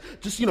here, like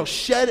just,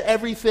 shed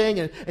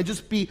everything and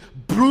just be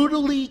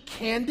brutally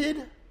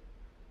candid,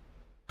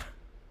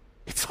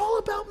 it's all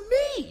about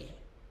me.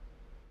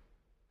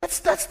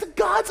 That's the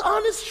God's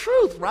honest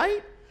truth,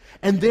 right?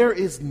 And there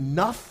is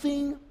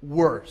nothing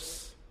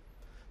worse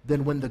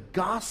than when the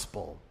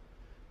gospel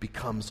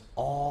becomes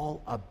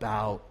all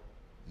about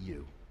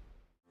you.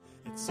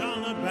 It's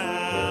all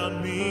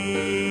about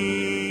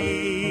me,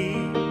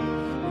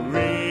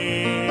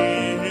 really.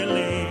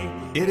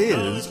 It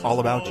is all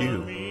about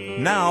you.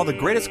 Now, the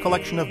greatest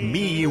collection of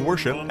me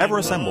worship ever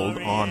assembled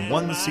on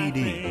one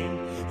CD.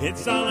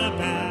 It's all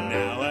about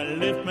now. I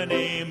lift my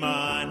name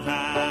on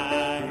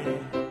high.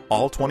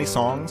 All 20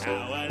 songs,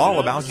 all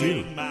about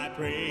you. My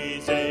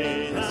praises,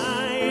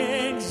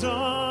 I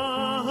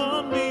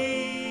exalt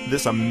me.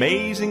 This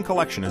amazing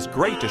collection is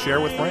great to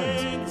share with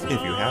friends,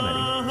 if you have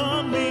any.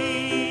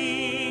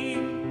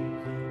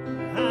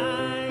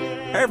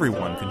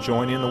 Everyone can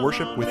join in the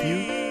worship with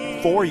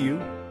you, for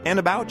you, and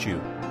about you.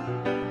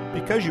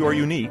 Because you are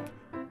unique,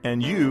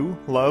 and you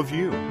love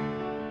you.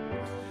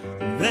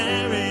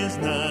 There is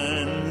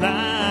none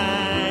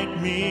like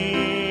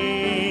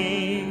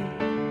me.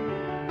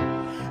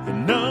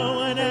 No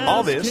one else.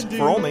 All this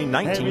for only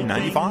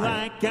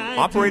 $19.95.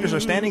 Operators are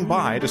standing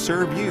by to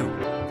serve you.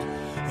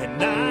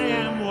 And I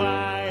am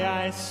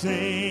why I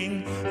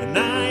sing, and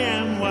I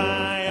am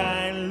why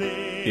I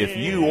live. If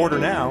you order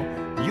now,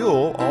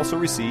 you'll also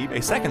receive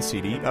a second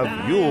CD of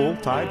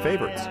Yuletide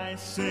favorites.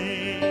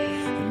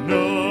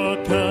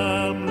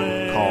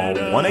 Call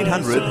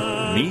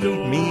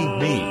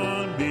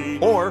 1-800-ME-ME-ME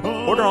or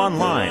order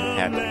online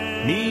at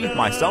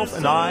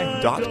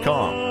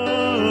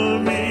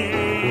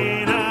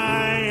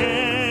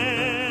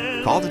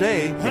memyselfandi.com. Call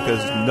today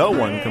because no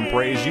one can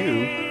praise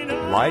you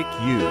like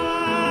you.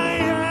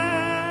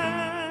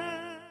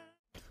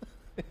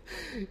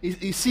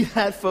 You see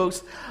that,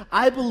 folks?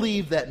 I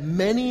believe that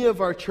many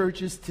of our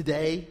churches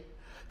today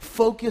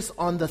focus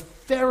on the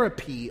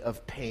therapy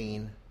of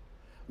pain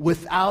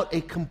without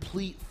a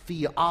complete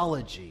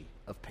theology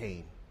of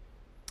pain.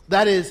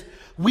 That is,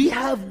 we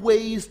have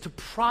ways to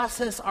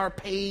process our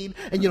pain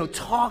and,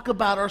 talk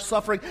about our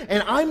suffering.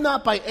 And I'm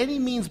not by any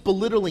means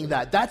belittling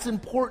that. That's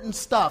important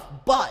stuff.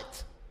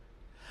 But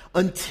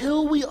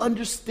until we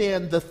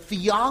understand the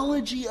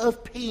theology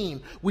of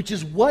pain, which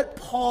is what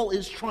Paul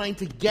is trying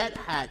to get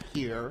at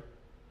here,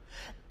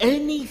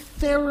 any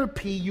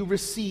therapy you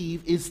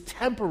receive is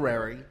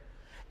temporary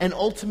and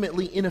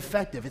ultimately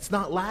ineffective. It's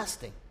not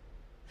lasting.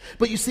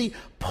 But you see,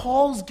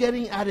 Paul's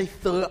getting at a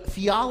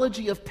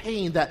theology of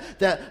pain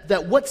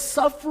that what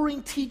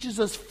suffering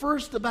teaches us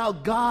first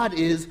about God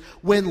is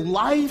when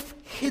life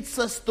hits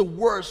us the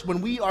worst,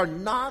 when we are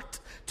knocked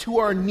to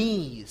our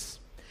knees,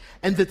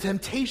 and the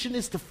temptation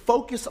is to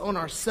focus on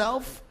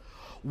ourselves,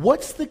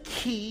 what's the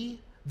key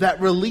that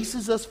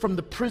releases us from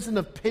the prison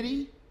of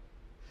pity?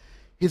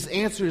 His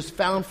answer is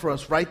found for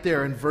us right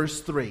there in verse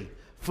 3.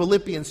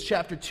 Philippians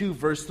chapter 2,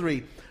 verse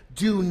 3.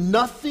 Do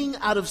nothing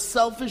out of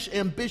selfish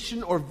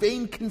ambition or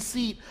vain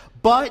conceit,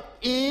 but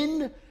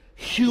in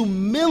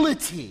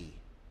humility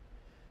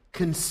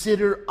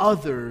consider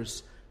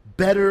others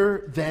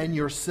better than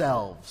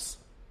yourselves.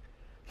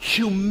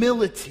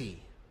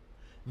 Humility.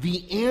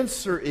 The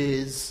answer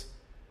is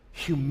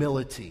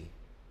humility.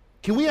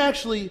 Can we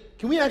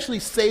actually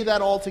say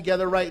that all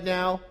together right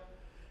now?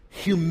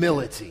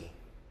 Humility.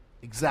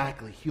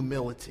 Exactly,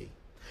 humility.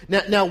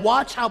 Now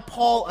watch how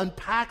Paul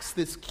unpacks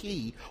this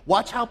key.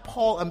 Watch how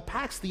Paul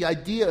unpacks the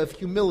idea of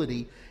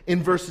humility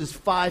in verses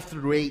 5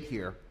 through 8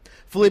 here.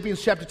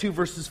 Philippians chapter 2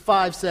 verses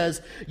 5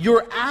 says,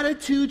 your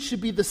attitude should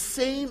be the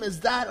same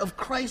as that of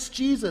Christ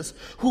Jesus,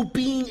 who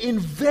being in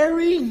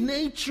very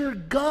nature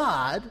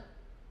God,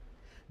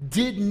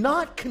 did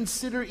not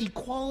consider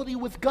equality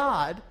with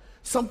God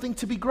something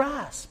to be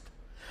grasped,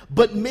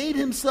 but made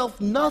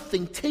himself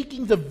nothing,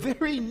 taking the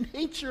very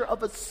nature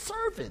of a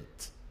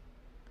servant.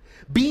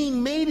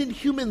 Being made in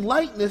human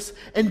likeness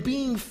and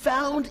being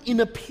found in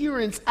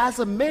appearance as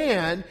a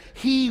man,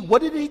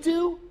 what did he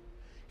do?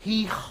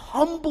 He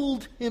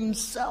humbled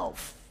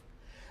himself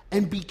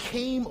and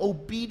became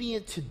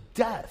obedient to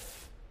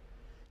death,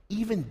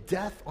 even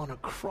death on a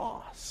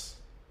cross.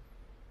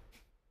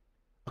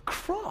 A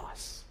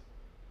cross.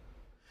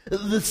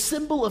 The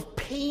symbol of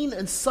pain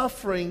and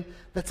suffering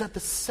that's at the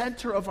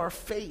center of our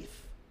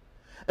faith.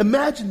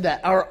 Imagine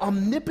that, our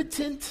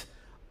omnipotent,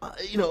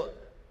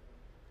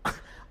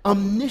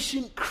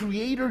 omniscient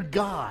creator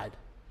God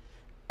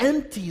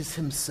empties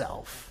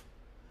himself.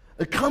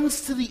 It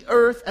comes to the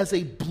earth as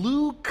a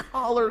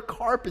blue-collar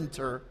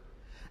carpenter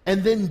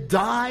and then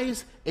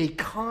dies a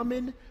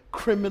common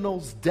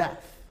criminal's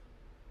death.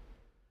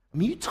 I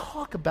mean, you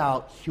talk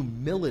about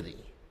humility,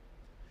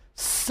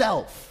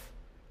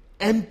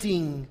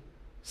 emptying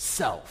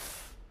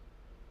self.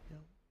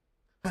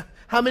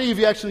 How many of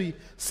you actually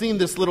seen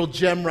this little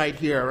gem right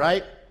here,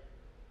 right?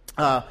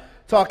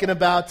 Talking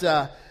about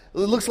it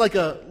looks like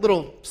a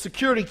little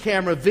security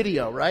camera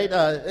video, right?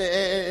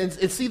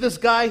 And see this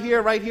guy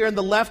here, right here on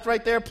the left,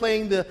 right there,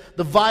 playing the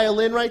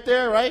violin right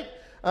there, right?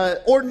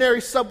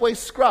 Ordinary subway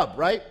scrub,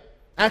 right?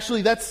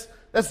 Actually, that's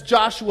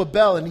Joshua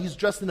Bell, and he's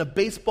dressed in a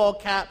baseball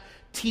cap,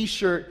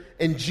 t-shirt,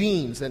 and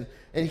jeans. And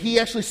he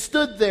actually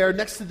stood there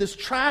next to this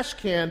trash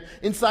can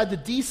inside the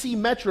D.C.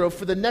 Metro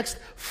for the next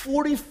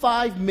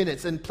 45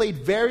 minutes and played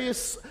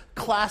various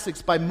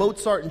classics by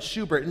Mozart and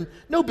Schubert. And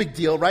no big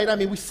deal, right? I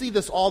mean, we see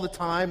this all the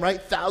time,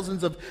 right?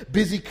 Thousands of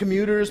busy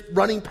commuters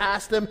running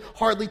past him,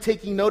 hardly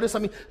taking notice. I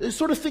mean,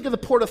 sort of think of the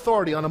Port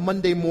Authority on a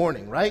Monday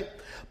morning, right?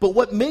 But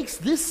what makes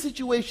this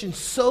situation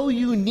so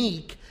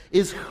unique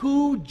is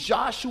who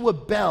Joshua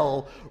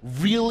Bell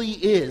really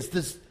is.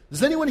 Does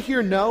anyone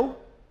here know?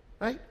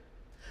 Right?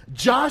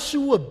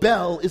 Joshua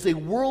Bell is a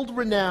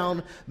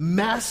world-renowned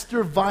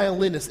master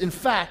violinist. In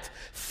fact,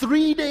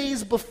 3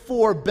 days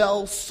before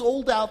Bell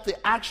sold out the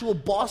actual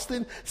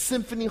Boston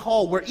Symphony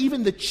Hall, where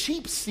even the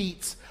cheap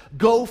seats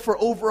go for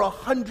over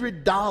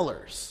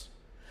 $100.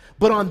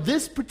 But on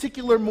this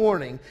particular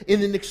morning,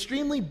 in an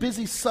extremely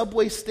busy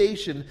subway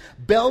station,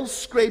 Bell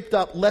scraped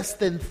up less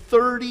than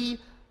 $30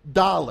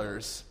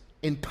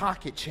 in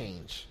pocket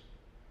change.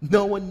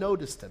 No one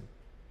noticed him,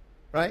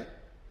 right?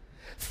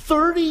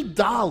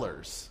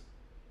 $30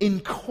 in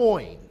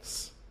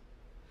coins.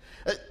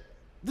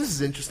 This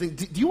is interesting.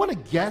 Do you want to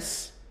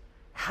guess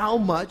how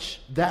much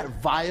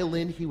that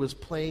violin he was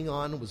playing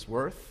on was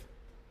worth?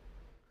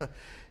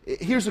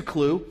 Here's a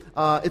clue.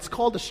 It's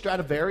called a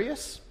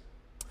Stradivarius,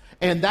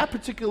 and that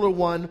particular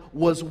one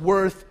was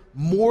worth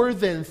more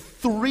than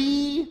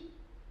 $3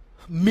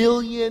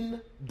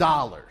 million.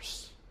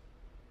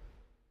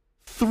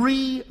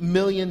 $3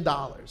 million.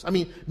 I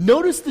mean,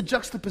 notice the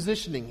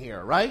juxtapositioning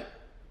here, right?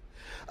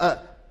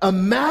 A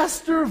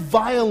master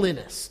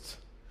violinist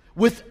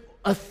with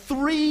a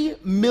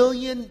 $3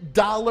 million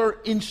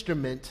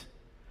instrument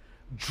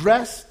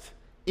dressed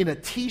in a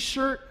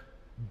t-shirt,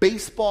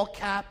 baseball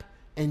cap,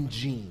 and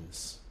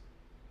jeans.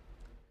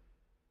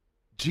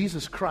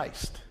 Jesus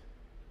Christ,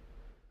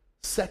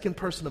 second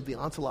person of the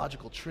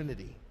ontological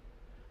Trinity,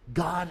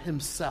 God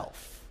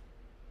himself,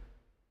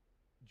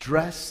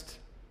 dressed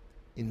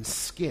in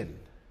skin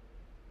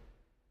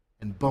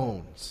and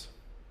bones.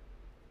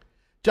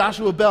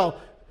 Joshua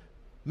Bell,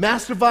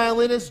 master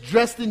violinist,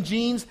 dressed in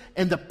jeans,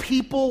 and the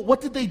people, what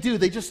did they do?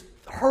 They just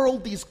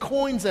hurled these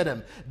coins at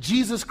him.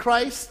 Jesus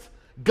Christ,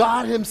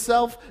 God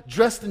himself,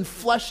 dressed in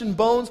flesh and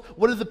bones,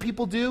 what did the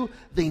people do?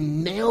 They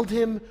nailed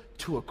him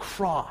to a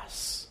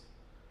cross.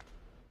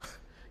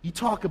 You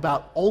talk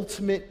about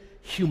ultimate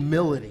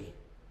humility.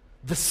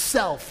 The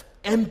self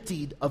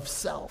emptied of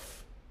self.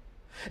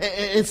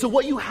 And so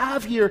what you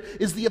have here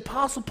is the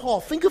Apostle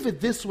Paul. Think of it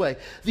this way.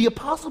 The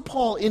Apostle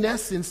Paul, in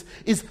essence,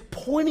 is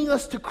pointing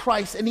us to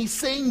Christ, and he's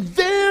saying,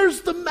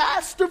 there's the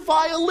master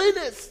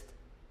violinist.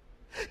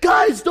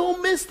 Guys,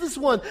 don't miss this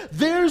one.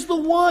 There's the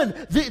one.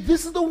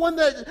 This is the one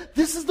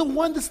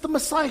that's the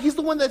Messiah. He's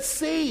the one that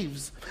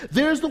saves.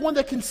 There's the one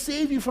that can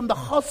save you from the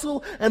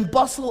hustle and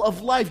bustle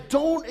of life.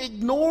 Don't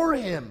ignore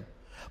him.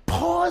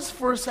 Pause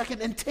for a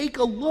second and take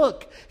a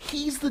look.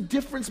 He's the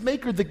difference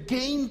maker, the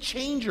game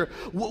changer.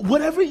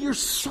 Whatever you're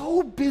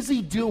so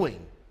busy doing,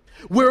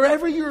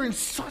 wherever you're in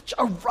such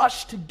a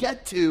rush to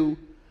get to,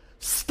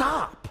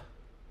 stop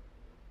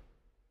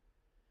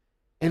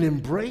and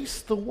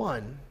embrace the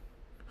one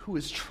who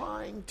is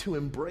trying to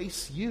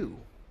embrace you.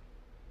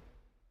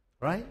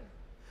 Right?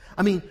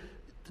 I mean,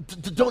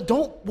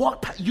 don't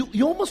walk past,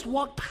 you almost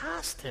walk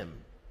past him.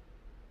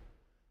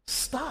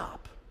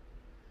 Stop.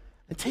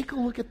 And take a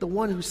look at the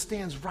one who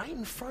stands right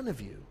in front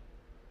of you,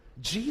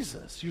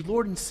 Jesus, your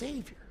Lord and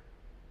Savior.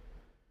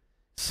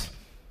 It's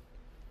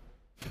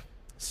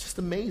just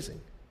amazing.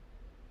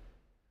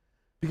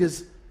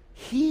 Because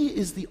he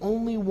is the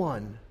only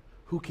one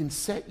who can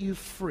set you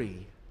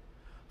free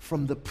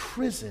from the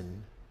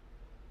prison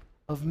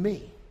of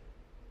me.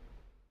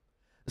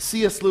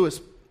 C.S.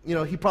 Lewis,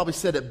 he probably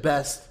said it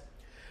best.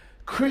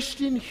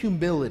 Christian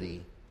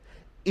humility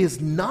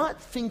is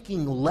not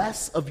thinking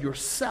less of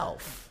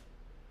yourself.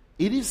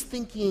 It is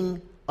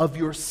thinking of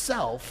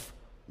yourself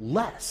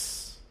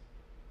less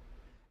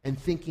and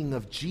thinking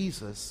of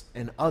Jesus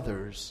and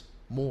others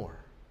more.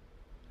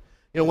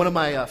 One of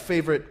my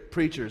favorite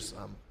preachers,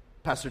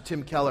 Pastor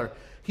Tim Keller,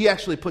 he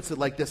actually puts it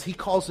like this. He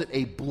calls it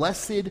a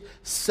blessed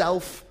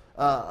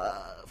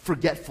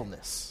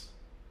self-forgetfulness.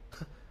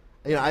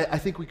 I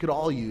think we could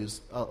all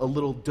use a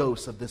little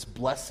dose of this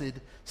blessed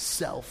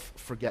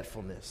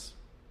self-forgetfulness.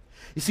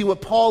 You see,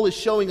 what Paul is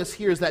showing us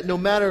here is that no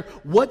matter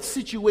what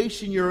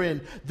situation you're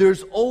in,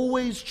 there's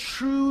always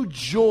true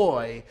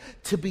joy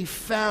to be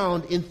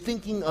found in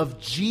thinking of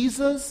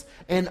Jesus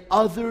and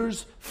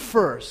others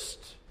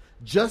first,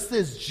 just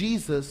as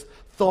Jesus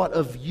thought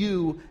of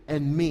you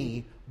and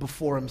me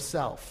before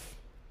himself.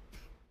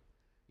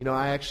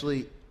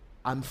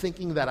 I'm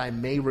thinking that I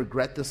may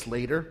regret this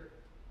later.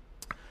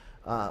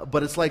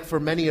 But it's like for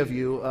many of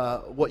you,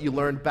 what you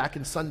learned back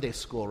in Sunday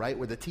school, right?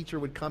 Where the teacher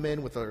would come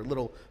in with her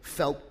little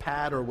felt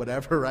pad or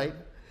whatever, right?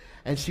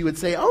 And she would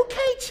say,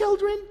 okay,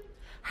 children,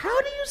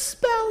 How do you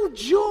spell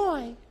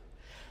joy?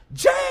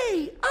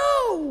 J-O-Y,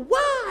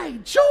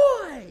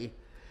 joy.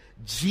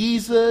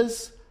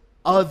 Jesus,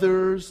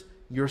 others,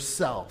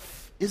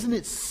 yourself. Isn't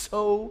it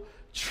so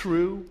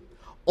true?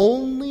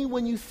 Only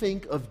when you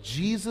think of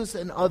Jesus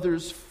and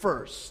others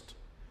first,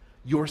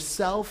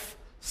 yourself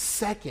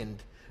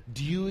second,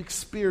 do you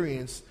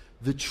experience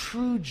the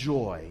true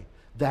joy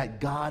that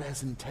God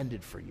has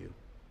intended for you.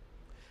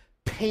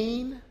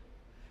 Pain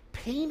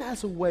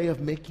has a way of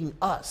making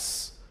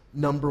us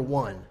number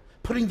one,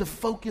 putting the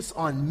focus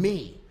on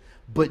me.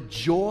 But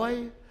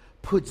joy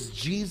puts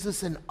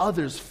Jesus and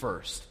others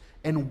first,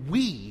 and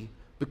we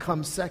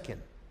become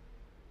second.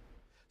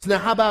 So now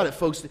how about it,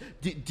 folks?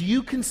 Do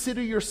you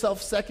consider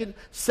yourself second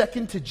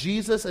to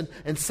Jesus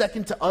and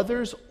second to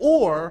others?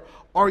 Or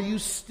are you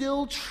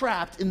still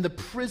trapped in the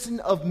prison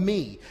of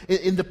me,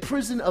 in the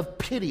prison of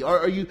pity?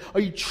 Are you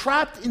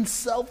trapped in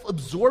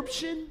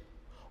self-absorption?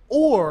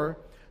 Or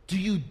do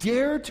you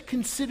dare to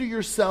consider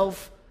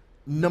yourself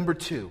number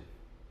two?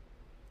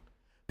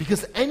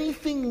 Because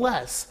anything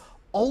less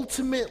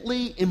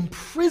ultimately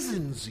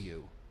imprisons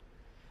you,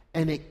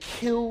 and it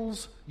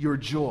kills your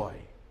joy.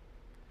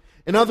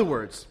 In other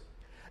words,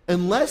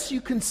 unless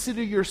you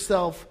consider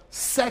yourself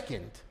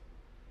second,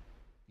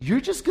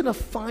 you're just going to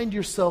find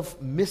yourself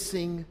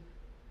missing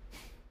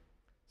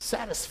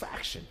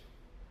satisfaction.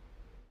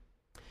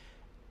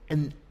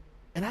 And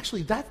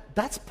actually,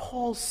 that's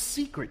Paul's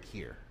secret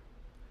here.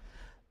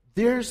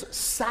 There's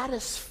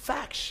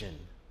satisfaction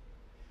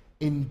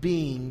in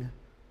being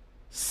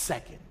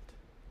second.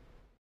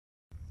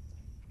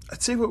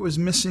 I'd say what was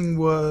missing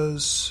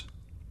was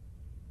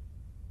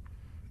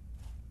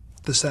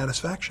the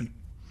satisfaction.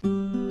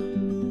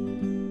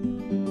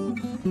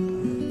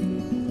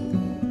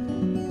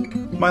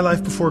 My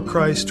life before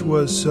Christ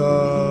was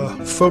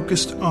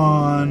focused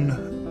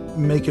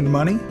on making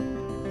money.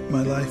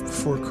 My life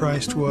before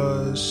Christ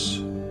was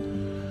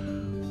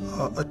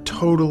a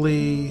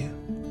totally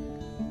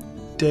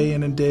day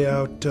in and day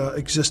out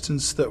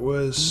existence that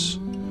was,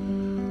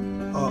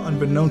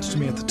 unbeknownst to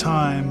me at the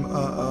time,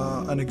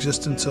 an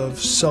existence of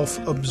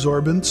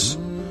self-absorbance.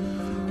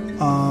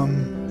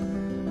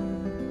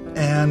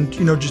 And,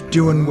 just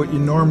doing what you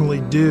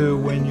normally do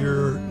when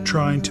you're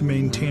trying to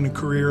maintain a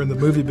career in the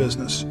movie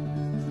business.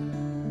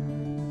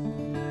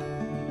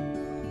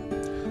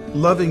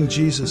 Loving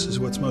Jesus is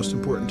what's most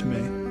important to me.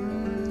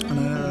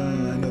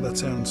 And I know that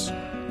sounds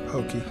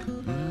hokey,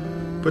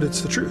 but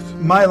it's the truth.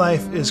 My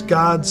life is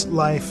God's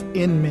life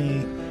in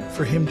me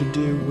for Him to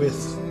do with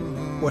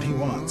what He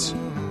wants.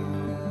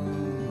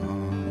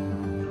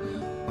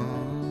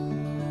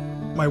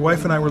 My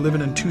wife and I were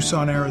living in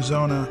Tucson,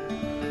 Arizona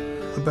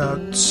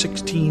about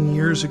 16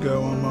 years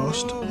ago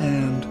almost,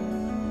 and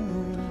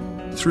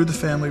through the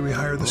family we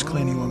hired this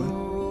cleaning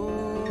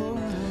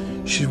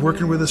woman. She's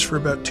working with us for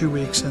about 2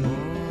 weeks, and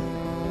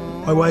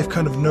my wife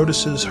kind of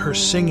notices her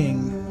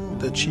singing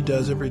that she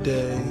does every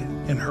day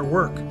in her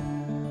work.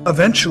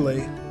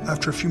 Eventually,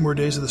 after a few more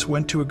days of this,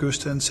 went to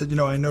Augusta and said,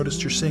 I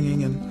noticed your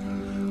singing,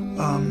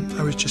 and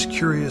I was just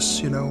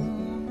curious,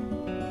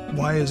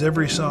 why is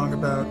every song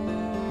about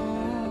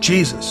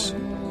Jesus?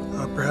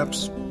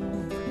 Perhaps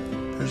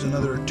there's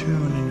another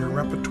tune in your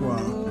repertoire,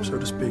 so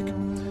to speak.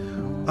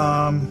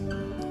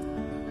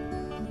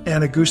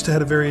 And Augusta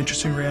had a very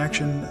interesting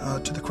reaction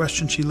to the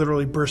question. She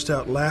literally burst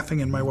out laughing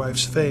in my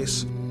wife's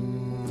face.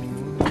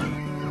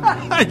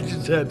 I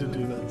just had to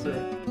do that, sir.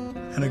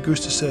 And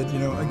Augusta said,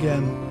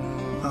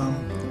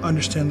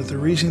 understand that the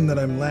reason that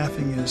I'm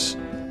laughing is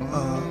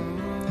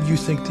you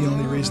think the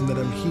only reason that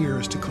I'm here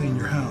is to clean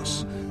your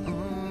house.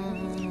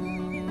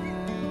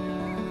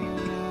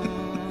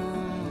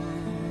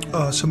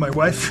 So my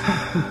wife,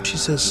 she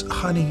says,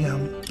 honey,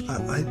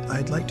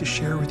 I'd like to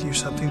share with you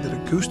something that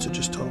Augusta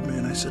just told me.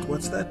 And I said,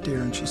 what's that, dear?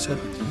 And she said,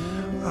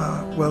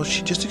 well,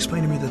 she just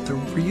explained to me that the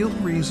real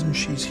reason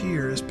she's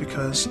here is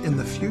because in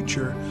the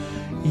future,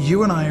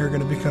 you and I are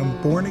going to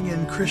become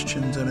born-again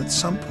Christians, and at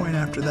some point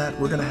after that,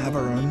 we're going to have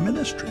our own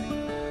ministry.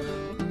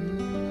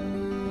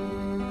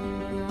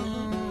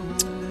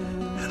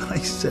 And I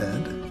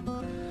said,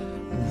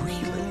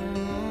 really?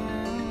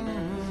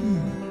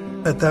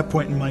 At that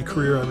point in my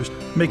career, I was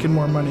making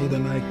more money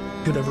than I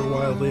could ever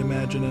wildly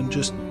imagine, and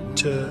just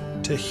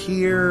to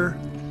hear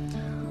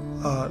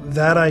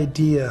that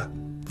idea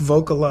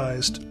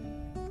vocalized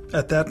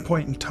at that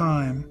point in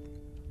time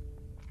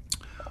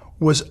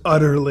was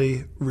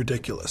utterly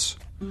ridiculous.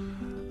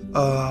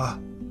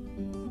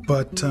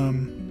 But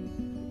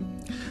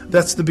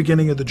that's the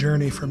beginning of the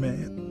journey for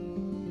me.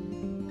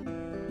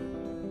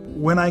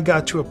 When I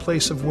got to a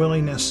place of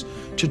willingness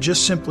to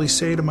just simply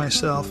say to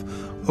myself,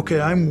 okay,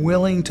 I'm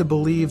willing to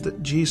believe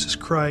that Jesus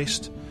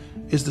Christ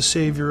is the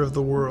Savior of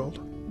the world.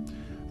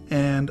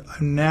 And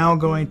I'm now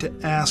going to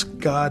ask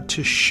God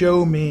to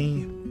show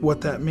me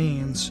what that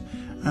means.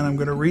 And I'm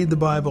going to read the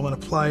Bible and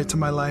apply it to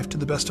my life to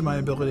the best of my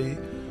ability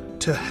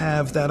to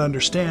have that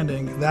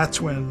understanding.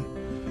 That's when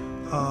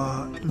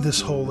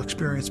this whole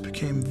experience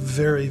became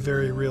very,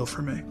 very real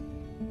for me.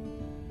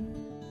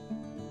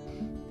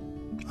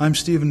 I'm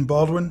Stephen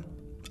Baldwin.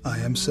 I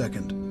am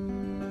second.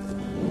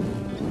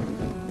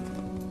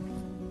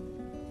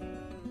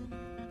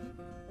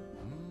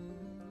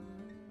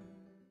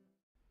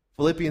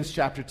 Philippians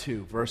chapter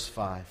 2, verse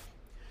 5.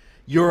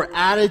 Your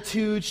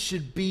attitude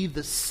should be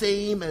the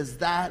same as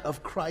that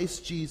of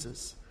Christ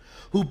Jesus,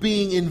 who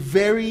being in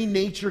very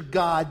nature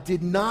God,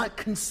 did not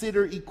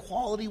consider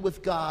equality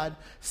with God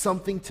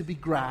something to be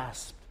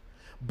grasped,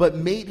 but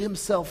made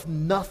himself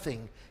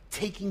nothing,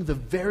 taking the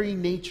very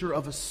nature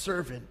of a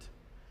servant,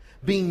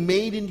 being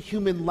made in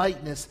human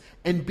likeness,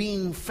 and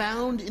being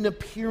found in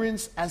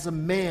appearance as a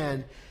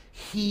man,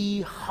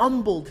 he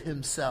humbled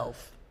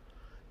himself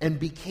and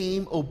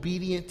became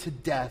obedient to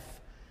death,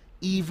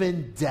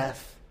 even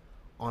death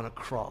on a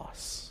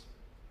cross.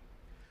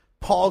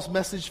 Paul's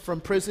message from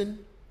prison,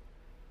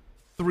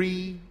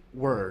 3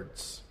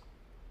 words.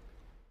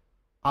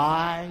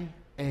 I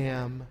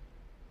am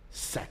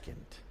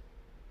second.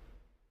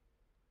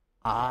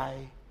 I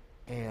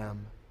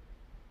am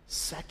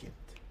second.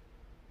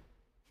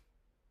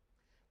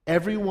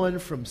 Everyone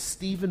from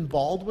Stephen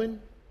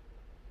Baldwin,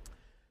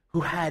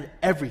 who had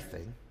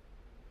everything,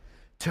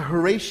 to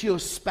Horatio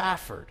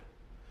Spafford,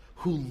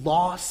 who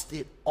lost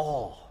it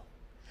all,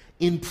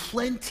 in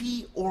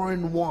plenty or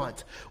in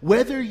want.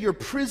 Whether your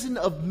prison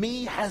of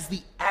me has the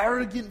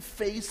arrogant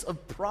face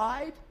of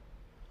pride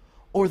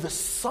or the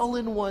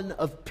sullen one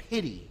of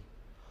pity,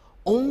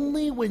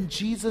 only when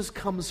Jesus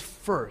comes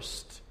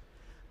first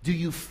do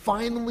you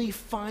finally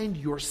find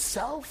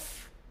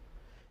yourself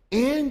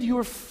and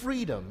your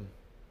freedom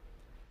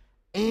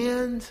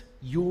and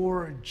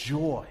your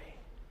joy.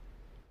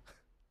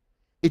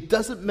 It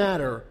doesn't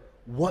matter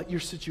what your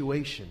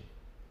situation.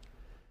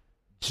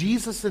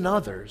 Jesus and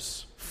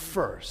others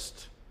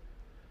first,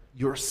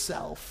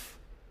 yourself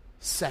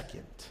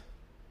second.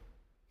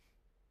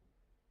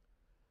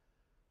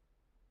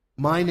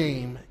 My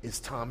name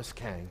is Thomas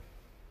Kang,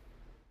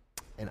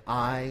 and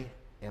I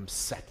am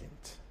second.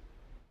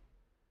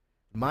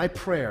 My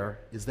prayer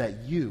is that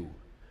you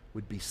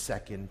would be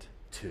second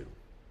too.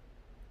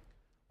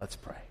 Let's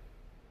pray.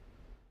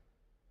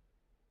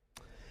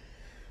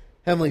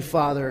 Heavenly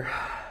Father,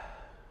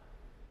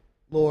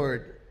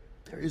 Lord,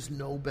 there is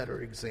no better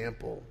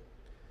example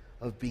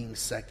of being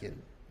second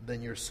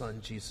than your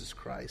Son, Jesus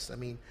Christ. I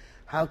mean,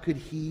 how could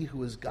he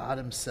who is God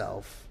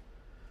himself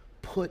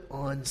put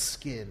on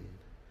skin,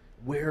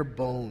 wear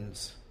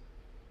bones,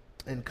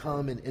 and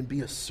come and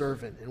be a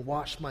servant and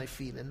wash my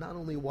feet, and not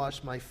only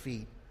wash my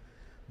feet,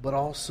 but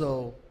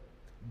also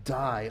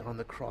die on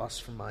the cross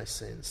for my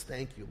sins?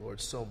 Thank you,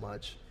 Lord, so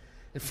much.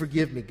 And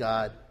forgive me,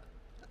 God.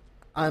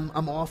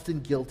 I'm often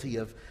guilty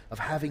of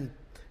having,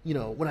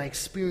 when I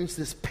experience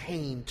this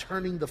pain,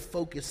 turning the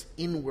focus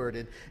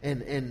inward,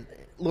 and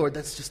Lord,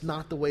 that's just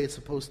not the way it's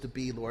supposed to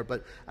be, Lord.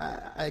 But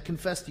I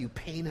confess to you,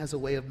 pain has a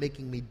way of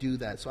making me do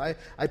that. So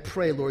I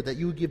pray, Lord, that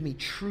you would give me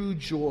true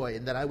joy,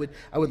 and that I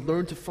would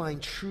learn to find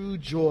true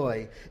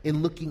joy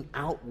in looking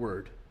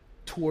outward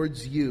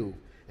towards you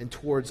and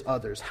towards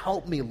others.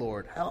 Help me,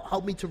 Lord.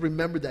 Help me to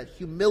remember that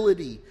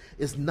humility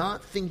is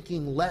not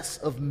thinking less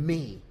of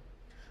me,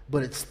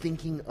 but it's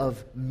thinking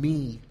of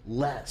me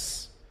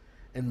less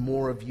and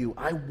more of you.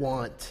 I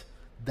want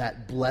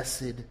that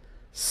blessed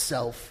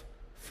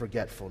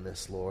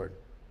self-forgetfulness, Lord.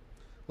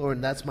 Lord,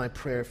 and that's my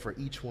prayer for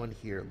each one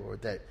here,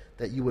 Lord, that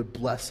you would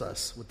bless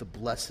us with the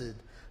blessed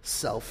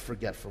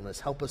self-forgetfulness.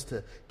 Help us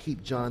to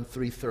keep John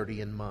 3:30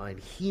 in mind.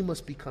 He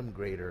must become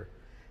greater,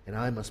 and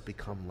I must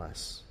become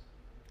less.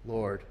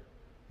 Lord,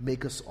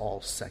 make us all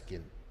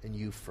second, and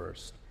you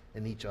first,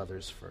 and each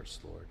other's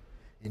first, Lord.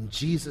 In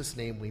Jesus'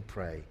 name we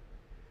pray.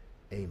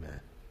 Amen.